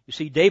 You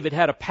see, David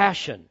had a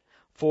passion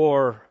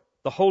for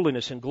the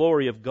holiness and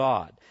glory of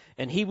God,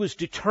 and he was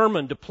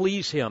determined to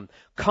please him,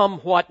 come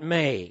what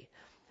may.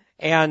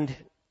 And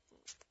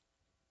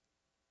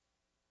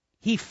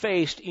he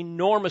faced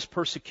enormous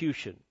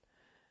persecution.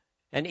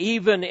 And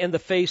even in the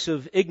face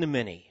of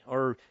ignominy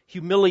or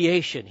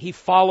humiliation, he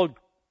followed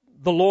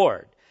the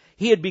Lord.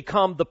 He had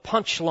become the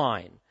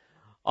punchline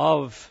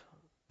of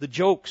the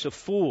jokes of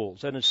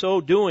fools, and in so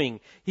doing,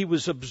 he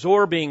was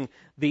absorbing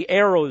the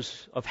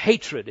arrows of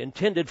hatred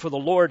intended for the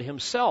Lord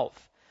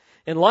himself.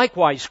 And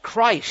likewise,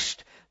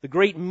 Christ, the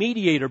great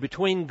mediator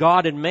between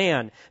God and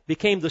man,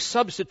 became the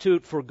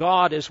substitute for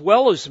God as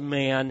well as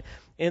man,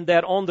 in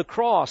that on the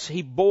cross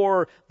he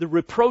bore the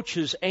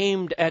reproaches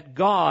aimed at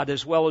God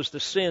as well as the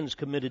sins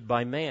committed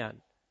by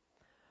man.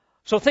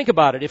 So think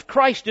about it. If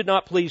Christ did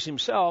not please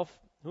himself,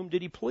 whom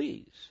did he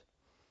please?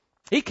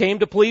 He came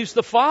to please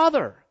the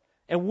Father.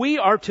 And we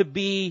are to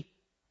be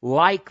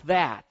like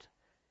that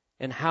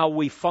in how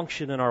we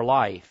function in our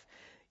life.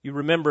 You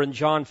remember in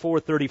John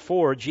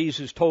 4:34,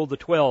 Jesus told the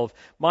 12,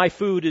 "My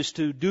food is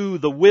to do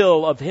the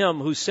will of him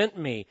who sent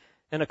me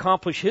and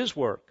accomplish his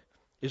work."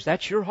 Is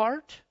that your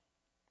heart?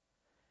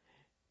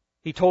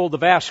 He told the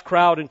vast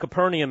crowd in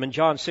Capernaum in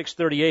John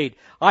 6:38,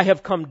 "I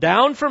have come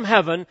down from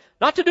heaven,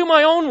 not to do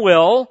my own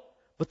will,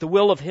 but the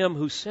will of him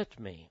who sent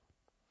me."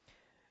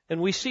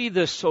 And we see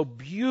this so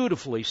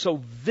beautifully, so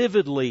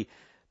vividly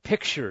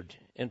pictured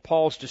in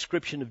Paul's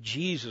description of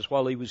Jesus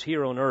while he was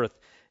here on earth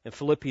in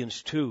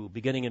Philippians 2,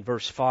 beginning in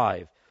verse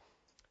 5.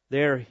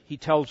 There he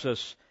tells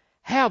us,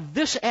 "Have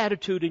this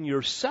attitude in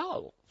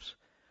yourselves,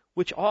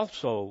 which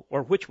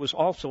was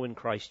also in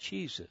Christ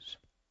Jesus,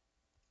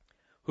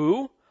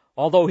 who,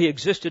 although he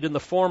existed in the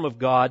form of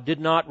God,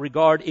 did not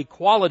regard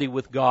equality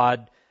with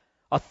God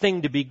a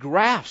thing to be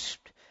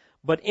grasped,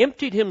 but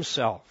emptied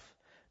himself,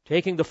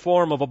 taking the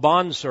form of a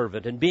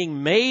bondservant, and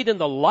being made in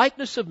the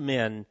likeness of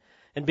men,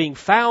 and being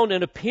found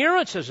in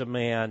appearance as a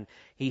man,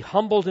 he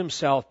humbled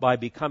himself by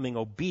becoming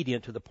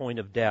obedient to the point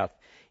of death,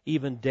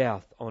 even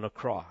death on a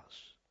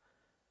cross."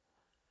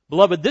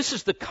 Beloved, this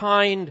is the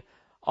kind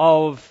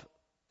of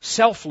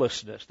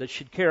selflessness that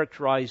should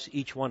characterize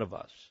each one of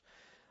us.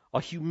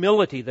 A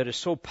humility that is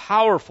so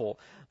powerful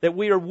that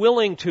we are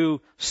willing to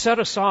set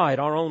aside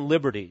our own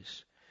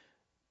liberties,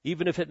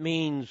 even if it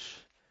means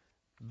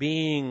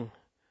being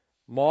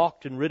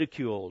mocked and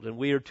ridiculed, and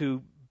we are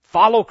to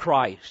follow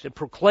Christ and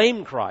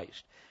proclaim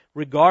Christ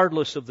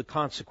regardless of the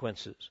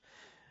consequences.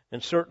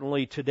 And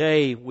certainly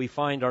today we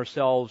find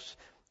ourselves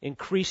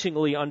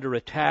increasingly under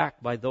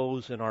attack by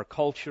those in our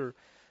culture.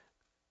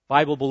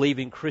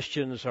 Bible-believing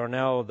Christians are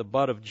now the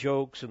butt of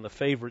jokes and the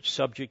favorite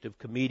subject of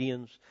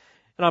comedians.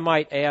 And I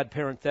might add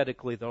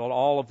parenthetically that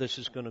all of this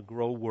is going to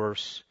grow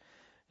worse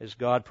as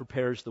God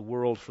prepares the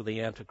world for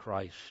the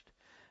Antichrist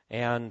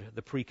and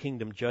the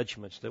pre-kingdom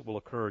judgments that will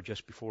occur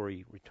just before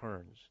he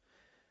returns.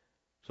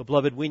 So,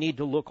 beloved, we need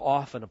to look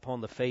often upon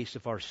the face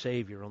of our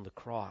Savior on the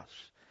cross,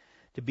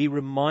 to be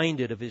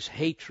reminded of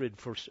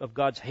of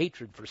God's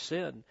hatred for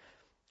sin,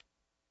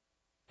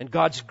 and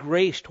God's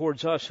grace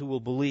towards us who will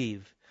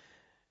believe.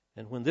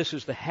 And when this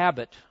is the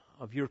habit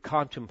of your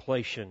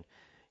contemplation,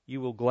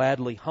 you will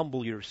gladly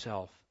humble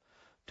yourself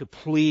to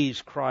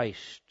please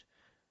Christ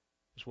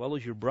as well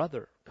as your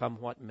brother, come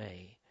what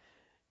may.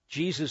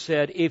 Jesus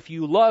said, "If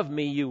you love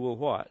me, you will"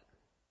 what?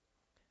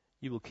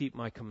 "You will keep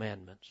my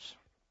commandments."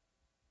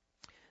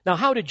 Now,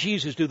 how did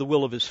Jesus do the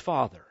will of his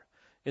Father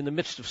in the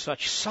midst of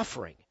such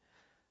suffering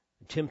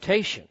and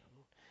temptation?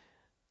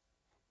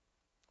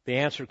 The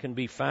answer can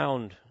be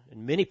found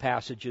in many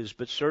passages,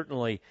 but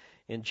certainly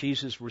in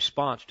Jesus'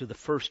 response to the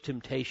first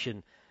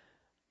temptation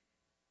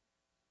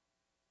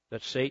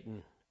that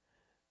Satan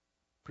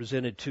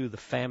presented to the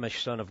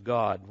famished Son of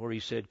God, where he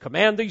said,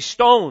 "Command these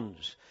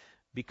stones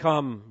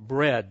become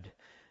bread."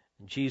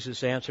 And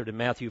Jesus answered in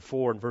Matthew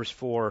 4 and verse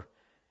 4,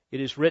 "It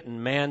is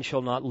written, man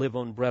shall not live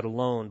on bread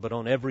alone, but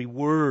on every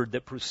word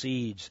that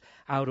proceeds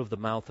out of the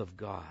mouth of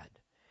God."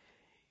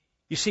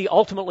 You see,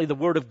 ultimately the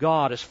Word of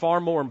God is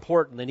far more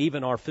important than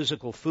even our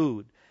physical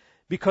food,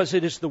 because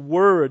it is the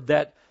Word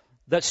that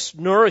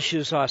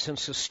nourishes us and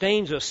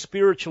sustains us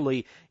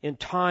spiritually in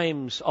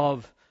times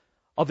of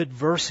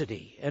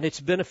adversity. And its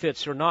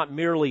benefits are not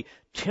merely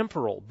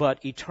temporal,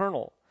 but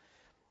eternal.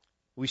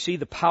 We see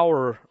the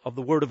power of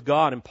the Word of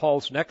God in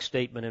Paul's next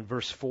statement in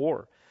verse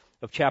 4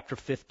 of chapter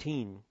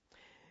 15.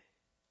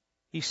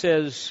 He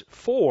says,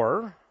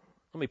 "For,"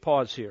 let me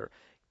pause here,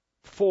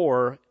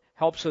 "for"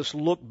 helps us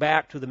look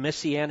back to the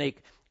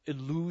messianic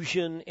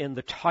illusion in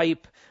the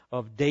type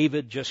of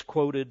David just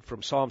quoted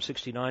from Psalm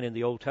 69 in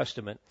the Old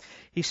Testament.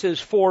 He says,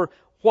 "For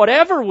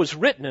whatever was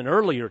written in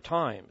earlier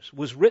times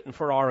was written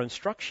for our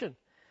instruction,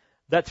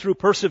 that through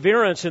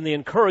perseverance in the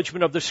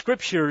encouragement of the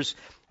Scriptures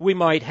we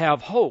might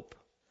have hope."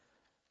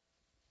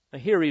 Now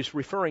here he's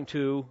referring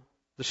to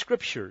the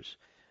Scriptures,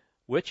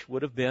 which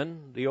would have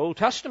been the Old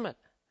Testament.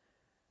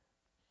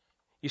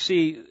 You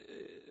see,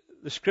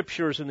 the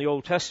Scriptures in the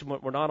Old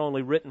Testament were not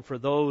only written for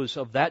those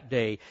of that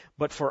day,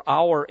 but for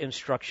our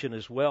instruction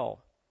as well.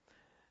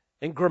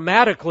 And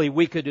grammatically,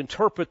 we could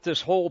interpret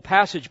this whole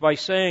passage by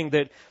saying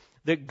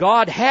that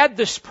God had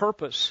this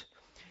purpose.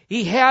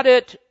 He had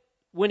it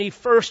when He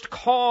first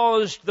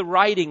caused the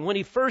writing, when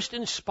He first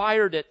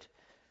inspired it.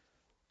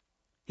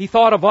 He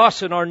thought of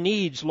us and our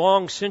needs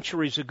long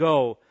centuries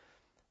ago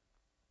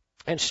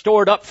and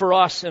stored up for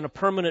us in a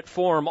permanent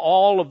form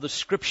all of the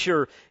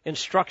Scripture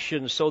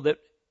instructions so that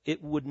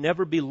it would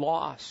never be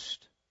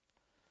lost.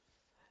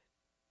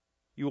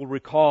 You will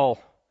recall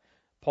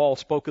Paul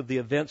spoke of the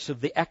events of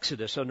the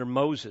Exodus under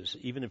Moses,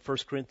 even in 1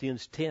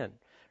 Corinthians 10.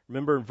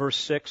 Remember in verse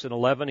 6 and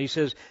 11, he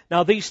says,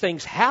 "Now these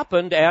things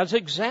happened as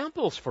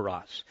examples for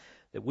us,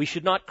 that we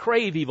should not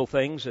crave evil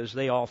things as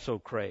they also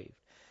craved."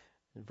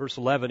 In verse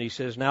 11, he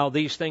says, "Now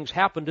these things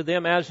happened to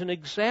them as an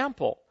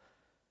example,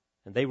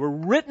 and they were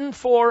written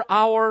for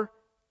our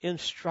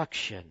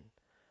instruction,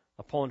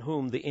 upon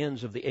whom the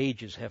ends of the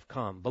ages have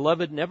come."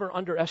 Beloved, never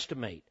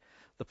underestimate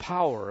the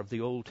power of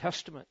the Old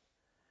Testament.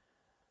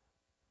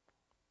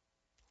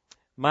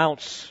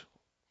 Mounce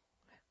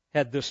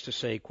had this to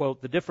say,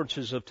 quote, the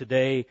difficulties of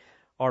today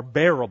are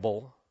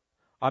bearable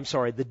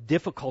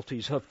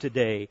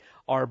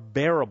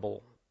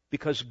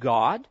because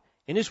God,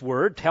 in His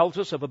Word, tells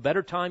us of a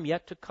better time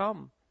yet to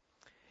come.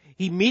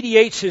 He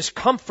mediates His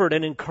comfort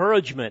and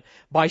encouragement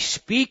by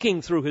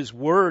speaking through His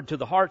Word to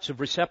the hearts of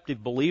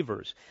receptive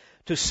believers.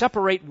 To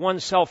separate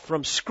oneself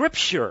from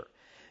Scripture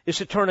is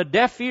to turn a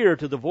deaf ear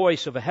to the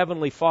voice of a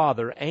Heavenly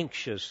Father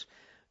anxious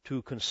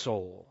to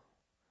console.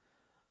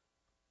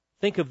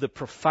 Think of the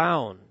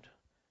profound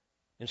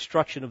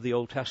instruction of the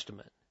Old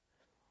Testament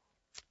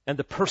and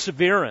the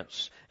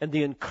perseverance and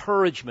the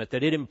encouragement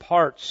that it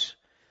imparts.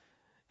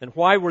 And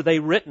why were they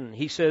written?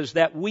 He says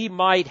that we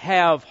might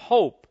have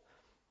hope.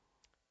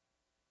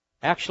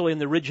 Actually, in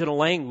the original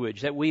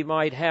language, that we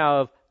might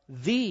have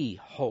the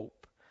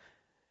hope.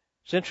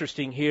 It's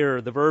interesting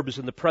here, the verb is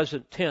in the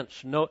present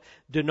tense,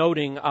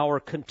 denoting our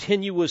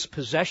continuous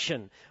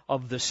possession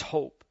of this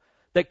hope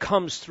that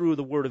comes through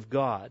the Word of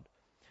God.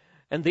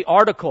 And the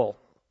article,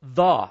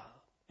 the,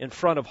 in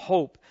front of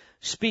hope,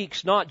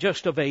 speaks not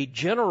just of a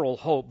general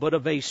hope, but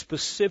of a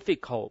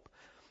specific hope.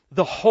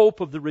 The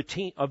hope of the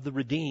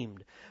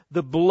redeemed.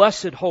 The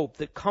blessed hope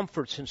that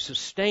comforts and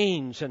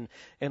sustains and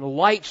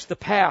lights the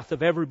path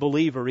of every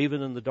believer,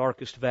 even in the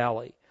darkest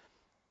valley.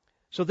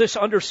 So this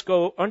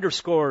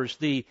underscores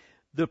the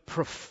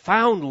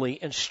profoundly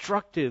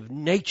instructive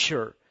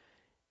nature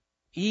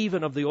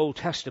even of the Old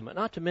Testament,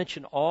 not to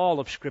mention all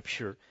of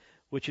Scripture,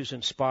 which is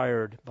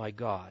inspired by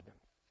God.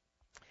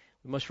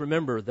 We must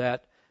remember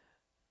that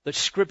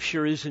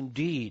Scripture is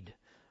indeed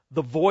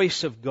the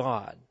voice of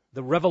God,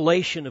 the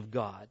revelation of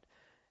God.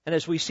 And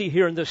as we see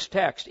here in this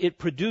text, it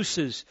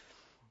produces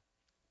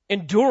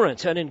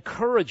endurance and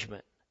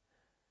encouragement.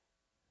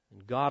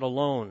 And God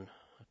alone,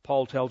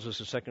 Paul tells us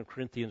in 2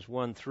 Corinthians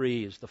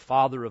 1:3, is the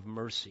Father of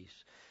mercies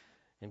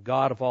and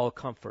God of all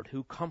comfort,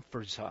 who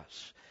comforts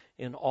us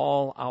in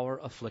all our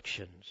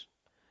afflictions.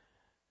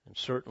 And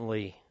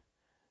certainly,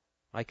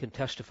 I can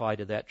testify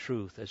to that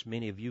truth, as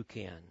many of you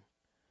can.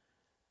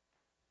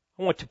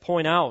 I want to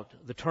point out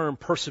the term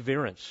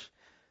perseverance.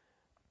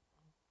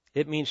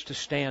 It means to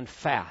stand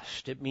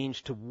fast. It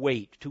means to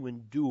wait, to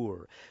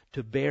endure,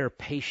 to bear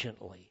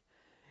patiently.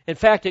 In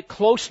fact, it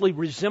closely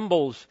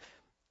resembles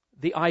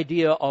the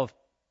idea of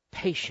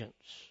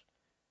patience,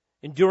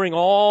 enduring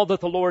all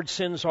that the Lord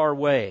sends our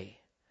way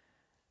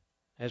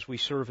as we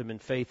serve Him in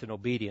faith and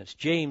obedience.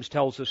 James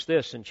tells us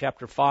this in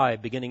chapter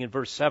 5, beginning in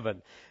verse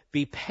 7.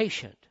 "Be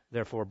patient,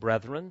 therefore,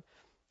 brethren,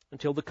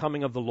 until the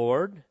coming of the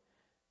Lord.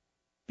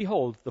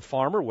 Behold, the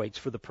farmer waits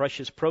for the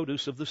precious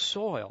produce of the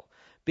soil,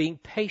 being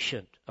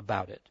patient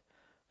about it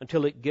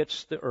until it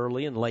gets the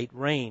early and late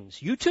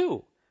rains. You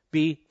too,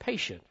 be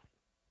patient.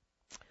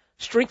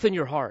 Strengthen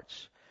your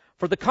hearts,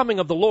 for the coming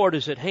of the Lord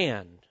is at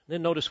hand."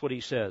 Then notice what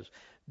he says.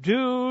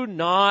 "Do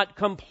not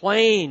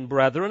complain,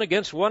 brethren,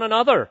 against one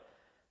another,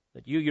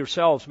 that you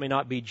yourselves may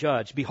not be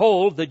judged.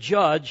 Behold, the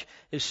judge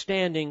is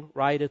standing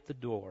right at the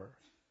door."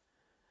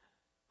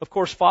 Of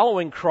course,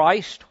 following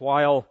Christ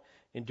while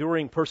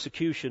enduring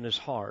persecution is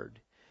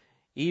hard,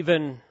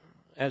 even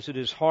as it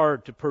is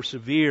hard to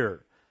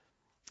persevere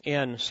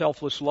in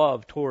selfless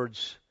love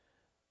towards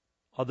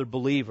other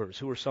believers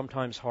who are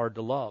sometimes hard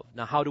to love.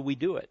 Now, how do we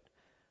do it?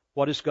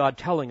 What is God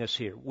telling us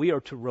here? We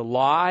are to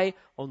rely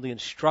on the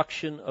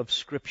instruction of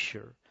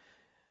Scripture.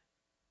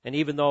 And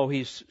even though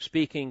He's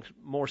speaking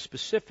more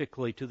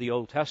specifically to the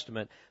Old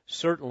Testament,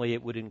 certainly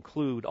it would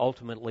include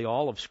ultimately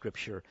all of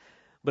Scripture.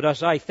 But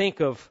as I think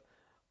of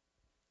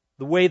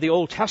the way the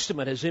Old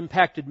Testament has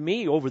impacted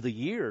me over the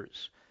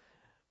years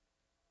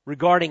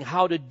regarding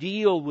how to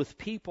deal with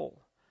people,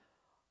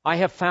 I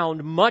have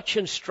found much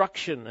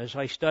instruction as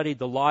I studied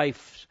the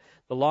lives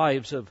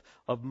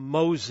of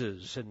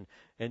Moses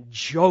and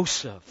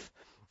Joseph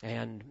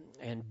and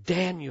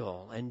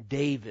Daniel and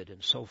David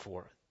and so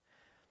forth.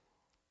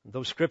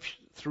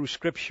 Through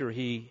Scripture,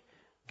 He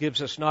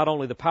gives us not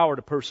only the power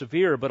to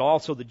persevere, but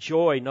also the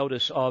joy,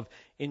 notice, of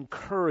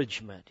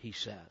encouragement, He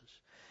says.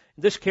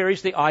 This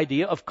carries the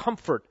idea of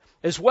comfort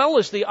as well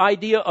as the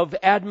idea of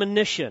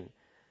admonition.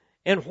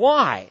 And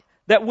why?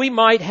 That we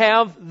might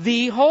have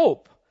the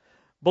hope.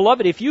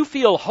 Beloved, if you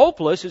feel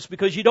hopeless, it's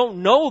because you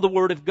don't know the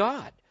Word of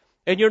God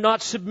and you're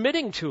not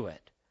submitting to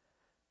it.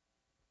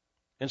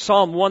 In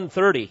Psalm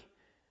 130,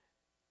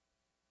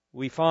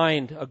 we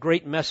find a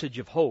great message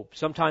of hope.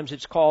 Sometimes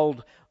it's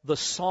called the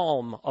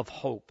Psalm of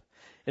Hope.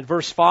 In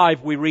verse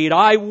 5 we read,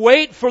 I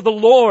wait for the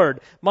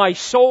Lord, my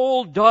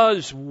soul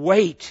does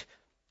wait,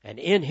 and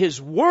in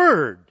His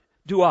word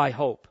do I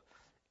hope.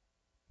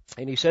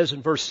 And he says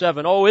in verse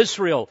 7, O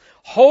Israel,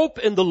 hope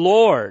in the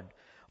Lord,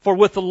 for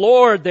with the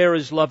Lord there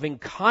is loving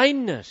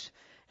kindness,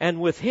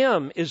 and with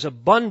Him is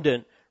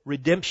abundant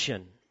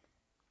redemption.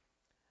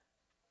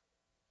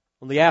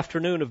 On the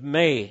afternoon of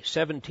May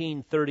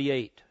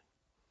 1738,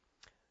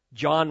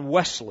 John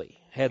Wesley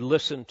had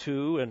listened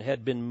to and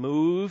had been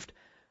moved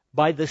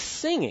by the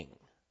singing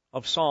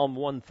of Psalm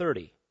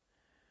 130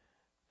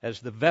 as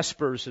the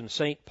Vespers in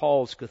St.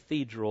 Paul's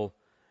Cathedral,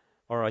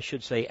 or I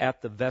should say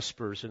at the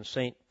Vespers in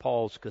St.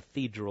 Paul's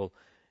Cathedral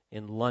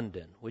in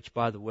London, which,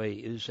 by the way,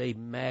 is a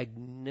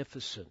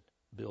magnificent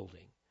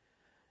building.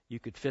 You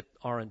could fit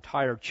our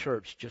entire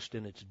church just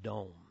in its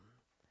dome.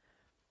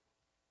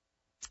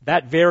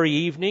 That very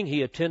evening,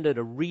 he attended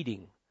a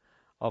reading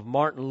of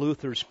Martin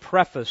Luther's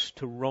preface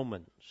to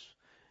Romans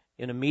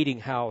in a meeting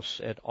house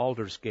at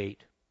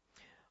Aldersgate.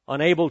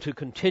 Unable to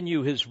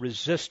continue his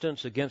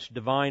resistance against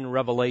divine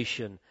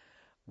revelation,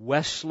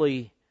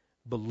 Wesley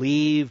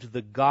believed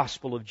the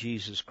gospel of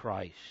Jesus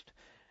Christ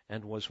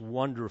and was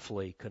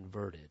wonderfully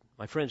converted.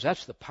 My friends,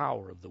 that's the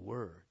power of the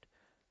Word.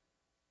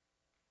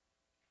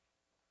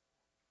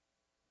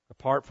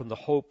 Apart from the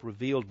hope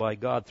revealed by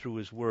God through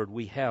His Word,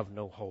 we have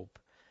no hope.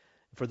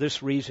 For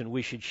this reason,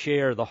 we should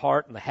share the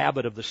heart and the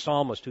habit of the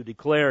psalmist who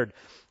declared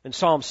in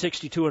Psalm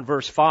 62 and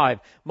verse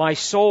 5, My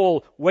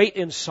soul, wait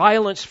in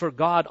silence for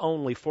God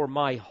only, for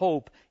my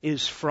hope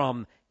is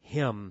from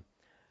Him.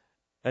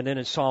 And then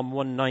in Psalm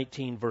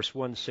 119, verse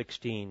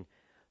 116,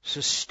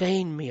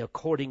 sustain me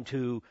according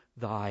to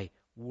Thy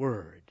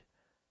word,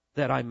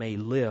 that I may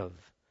live,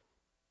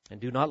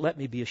 and do not let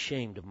me be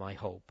ashamed of my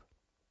hope.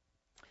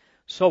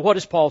 So what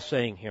is Paul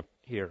saying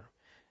here?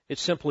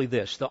 It's simply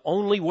this: the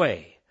only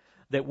way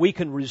that we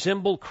can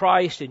resemble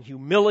Christ in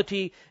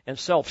humility and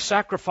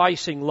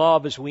self-sacrificing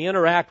love as we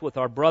interact with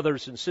our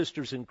brothers and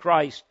sisters in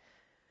Christ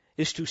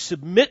is to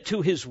submit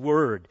to His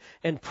Word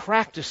and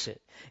practice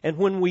it. And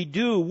when we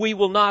do, we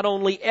will not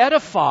only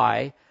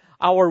edify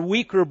our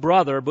weaker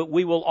brother, but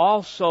we will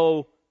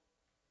also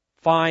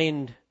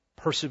find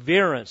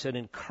perseverance and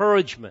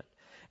encouragement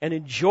and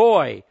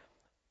enjoy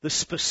the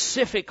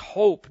specific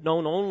hope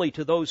known only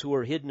to those who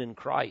are hidden in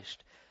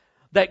Christ.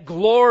 That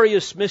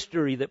glorious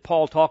mystery that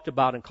Paul talked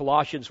about in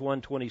Colossians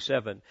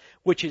 1:27,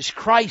 which is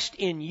Christ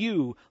in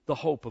you, the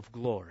hope of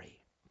glory.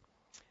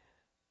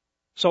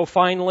 So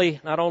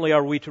finally, not only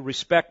are we to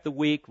respect the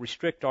weak,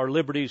 restrict our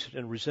liberties,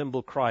 and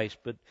resemble Christ,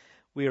 but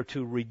we are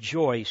to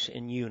rejoice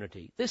in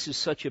unity. This is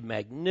such a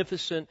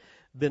magnificent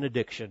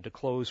benediction to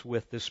close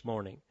with this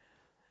morning.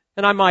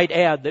 And I might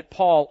add that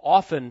Paul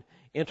often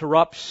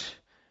interrupts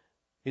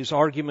his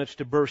arguments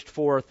to burst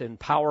forth in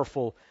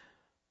powerful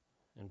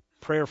and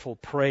prayerful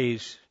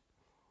praise.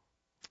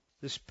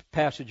 This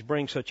passage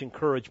brings such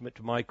encouragement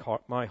to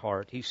my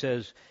heart. He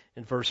says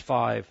in verse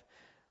 5,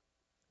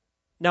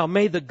 Now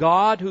may the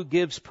God who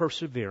gives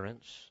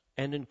perseverance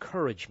and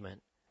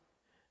encouragement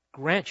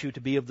grant you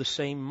to be of the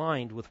same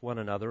mind with one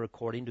another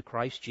according to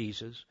Christ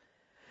Jesus,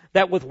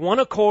 that with one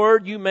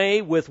accord you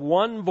may with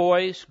one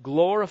voice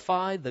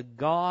glorify the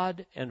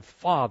God and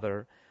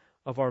Father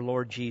of our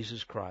Lord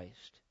Jesus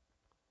Christ.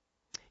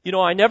 You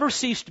know, I never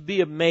cease to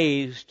be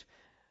amazed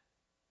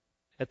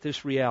at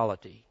this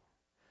reality,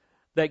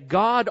 that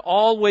God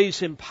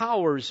always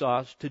empowers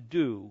us to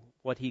do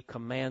what He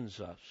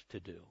commands us to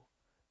do.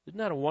 Isn't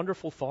that a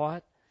wonderful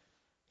thought?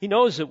 He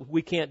knows that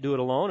we can't do it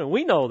alone, and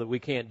we know that we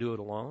can't do it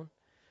alone.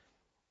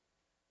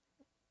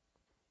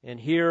 And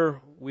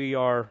here we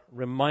are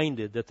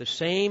reminded that the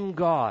same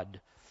God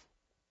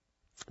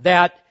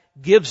that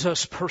gives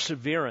us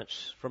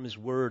perseverance from His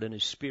Word and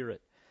His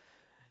Spirit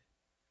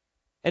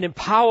and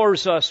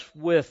empowers us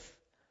with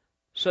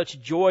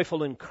such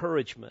joyful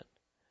encouragement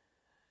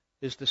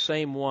is the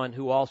same one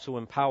who also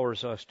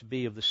empowers us to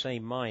be of the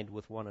same mind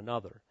with one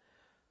another.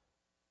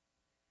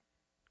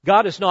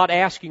 God is not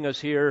asking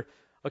us here,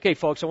 okay,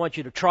 folks, I want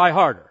you to try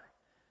harder.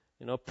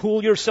 You know,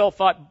 pull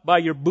yourself up by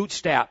your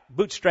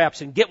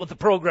bootstraps and get with the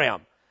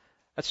program.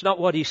 That's not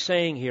what He's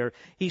saying here.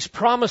 He's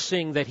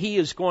promising that He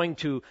is going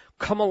to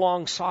come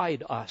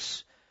alongside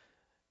us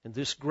in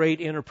this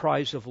great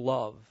enterprise of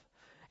love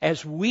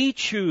as we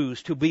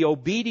choose to be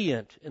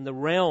obedient in the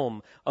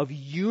realm of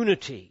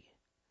unity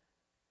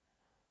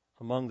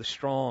among the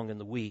strong and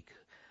the weak,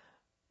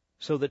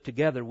 so that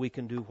together we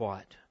can do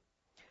what?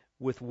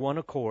 With one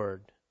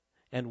accord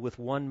and with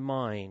one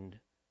mind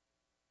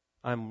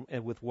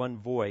and with one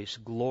voice,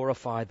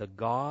 glorify the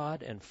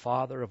God and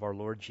Father of our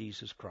Lord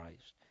Jesus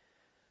Christ.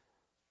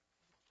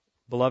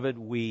 Beloved,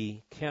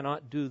 we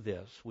cannot do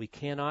this. We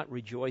cannot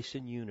rejoice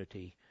in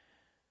unity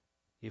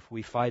if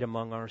we fight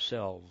among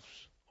ourselves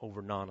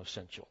over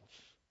non-essentials.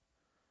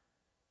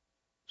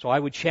 So I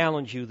would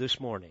challenge you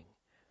this morning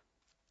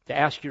to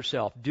ask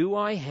yourself, do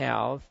I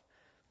have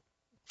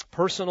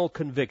personal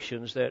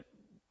convictions that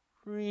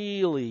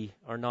really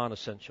are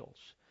non-essentials?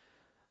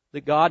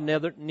 that God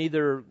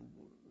neither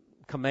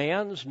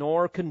commands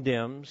nor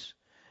condemns.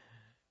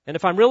 And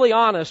if I'm really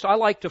honest, I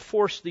like to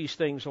force these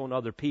things on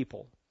other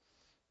people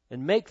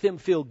and make them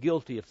feel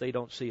guilty if they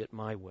don't see it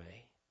my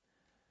way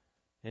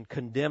and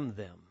condemn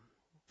them.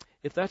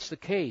 If that's the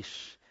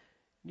case,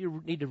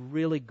 you need to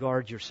really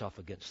guard yourself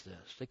against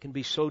this. They can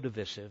be so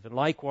divisive. And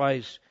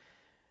likewise,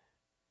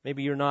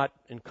 maybe you're not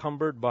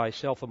encumbered by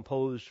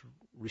self-imposed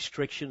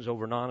restrictions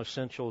over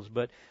non-essentials,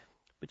 but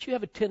you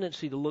have a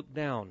tendency to look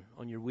down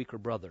on your weaker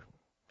brother,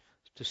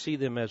 to see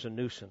them as a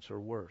nuisance or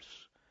worse.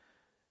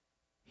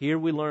 Here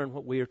we learn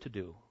what we are to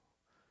do.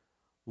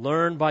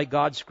 Learn by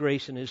God's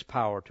grace and His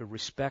power to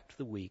respect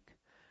the weak,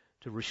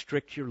 to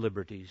restrict your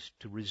liberties,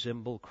 to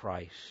resemble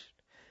Christ,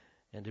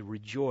 and to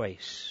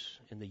rejoice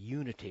in the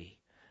unity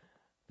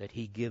that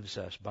He gives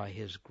us by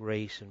His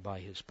grace and by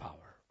His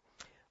power.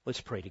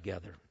 Let's pray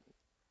together.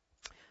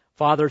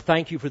 Father,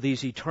 thank You for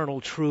these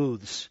eternal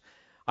truths.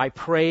 I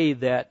pray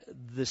that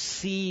the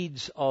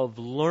seeds of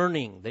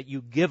learning that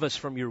You give us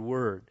from Your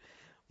Word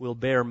will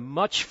bear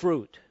much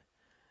fruit,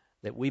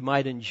 that we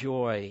might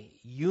enjoy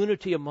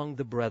unity among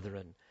the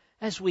brethren,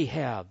 as we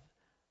have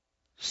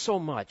so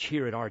much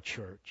here at our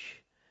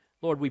church.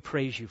 Lord, we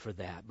praise You for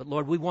that. But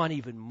Lord, we want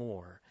even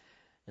more.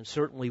 And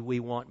certainly we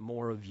want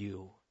more of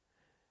You.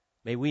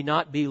 May we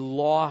not be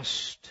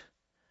lost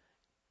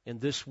in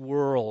this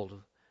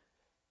world,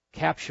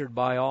 captured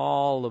by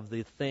all of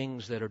the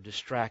things that are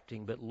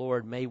distracting. But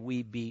Lord, may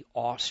we be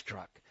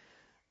awestruck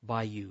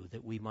by You,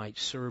 that we might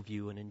serve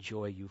You and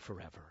enjoy You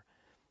forever.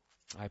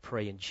 I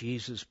pray in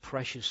Jesus'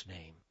 precious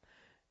name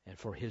and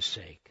for His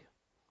sake.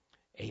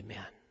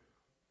 Amen.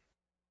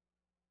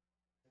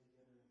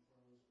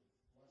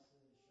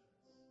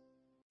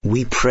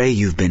 We pray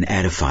you've been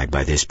edified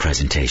by this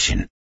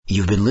presentation.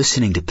 You've been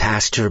listening to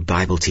pastor,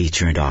 Bible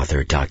teacher, and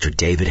author Dr.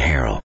 David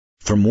Harrell.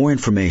 For more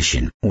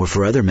information or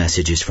for other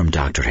messages from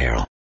Dr.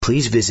 Harrell,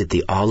 please visit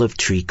the Olive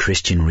Tree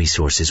Christian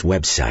Resources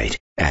website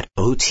at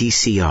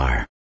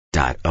otcr.org.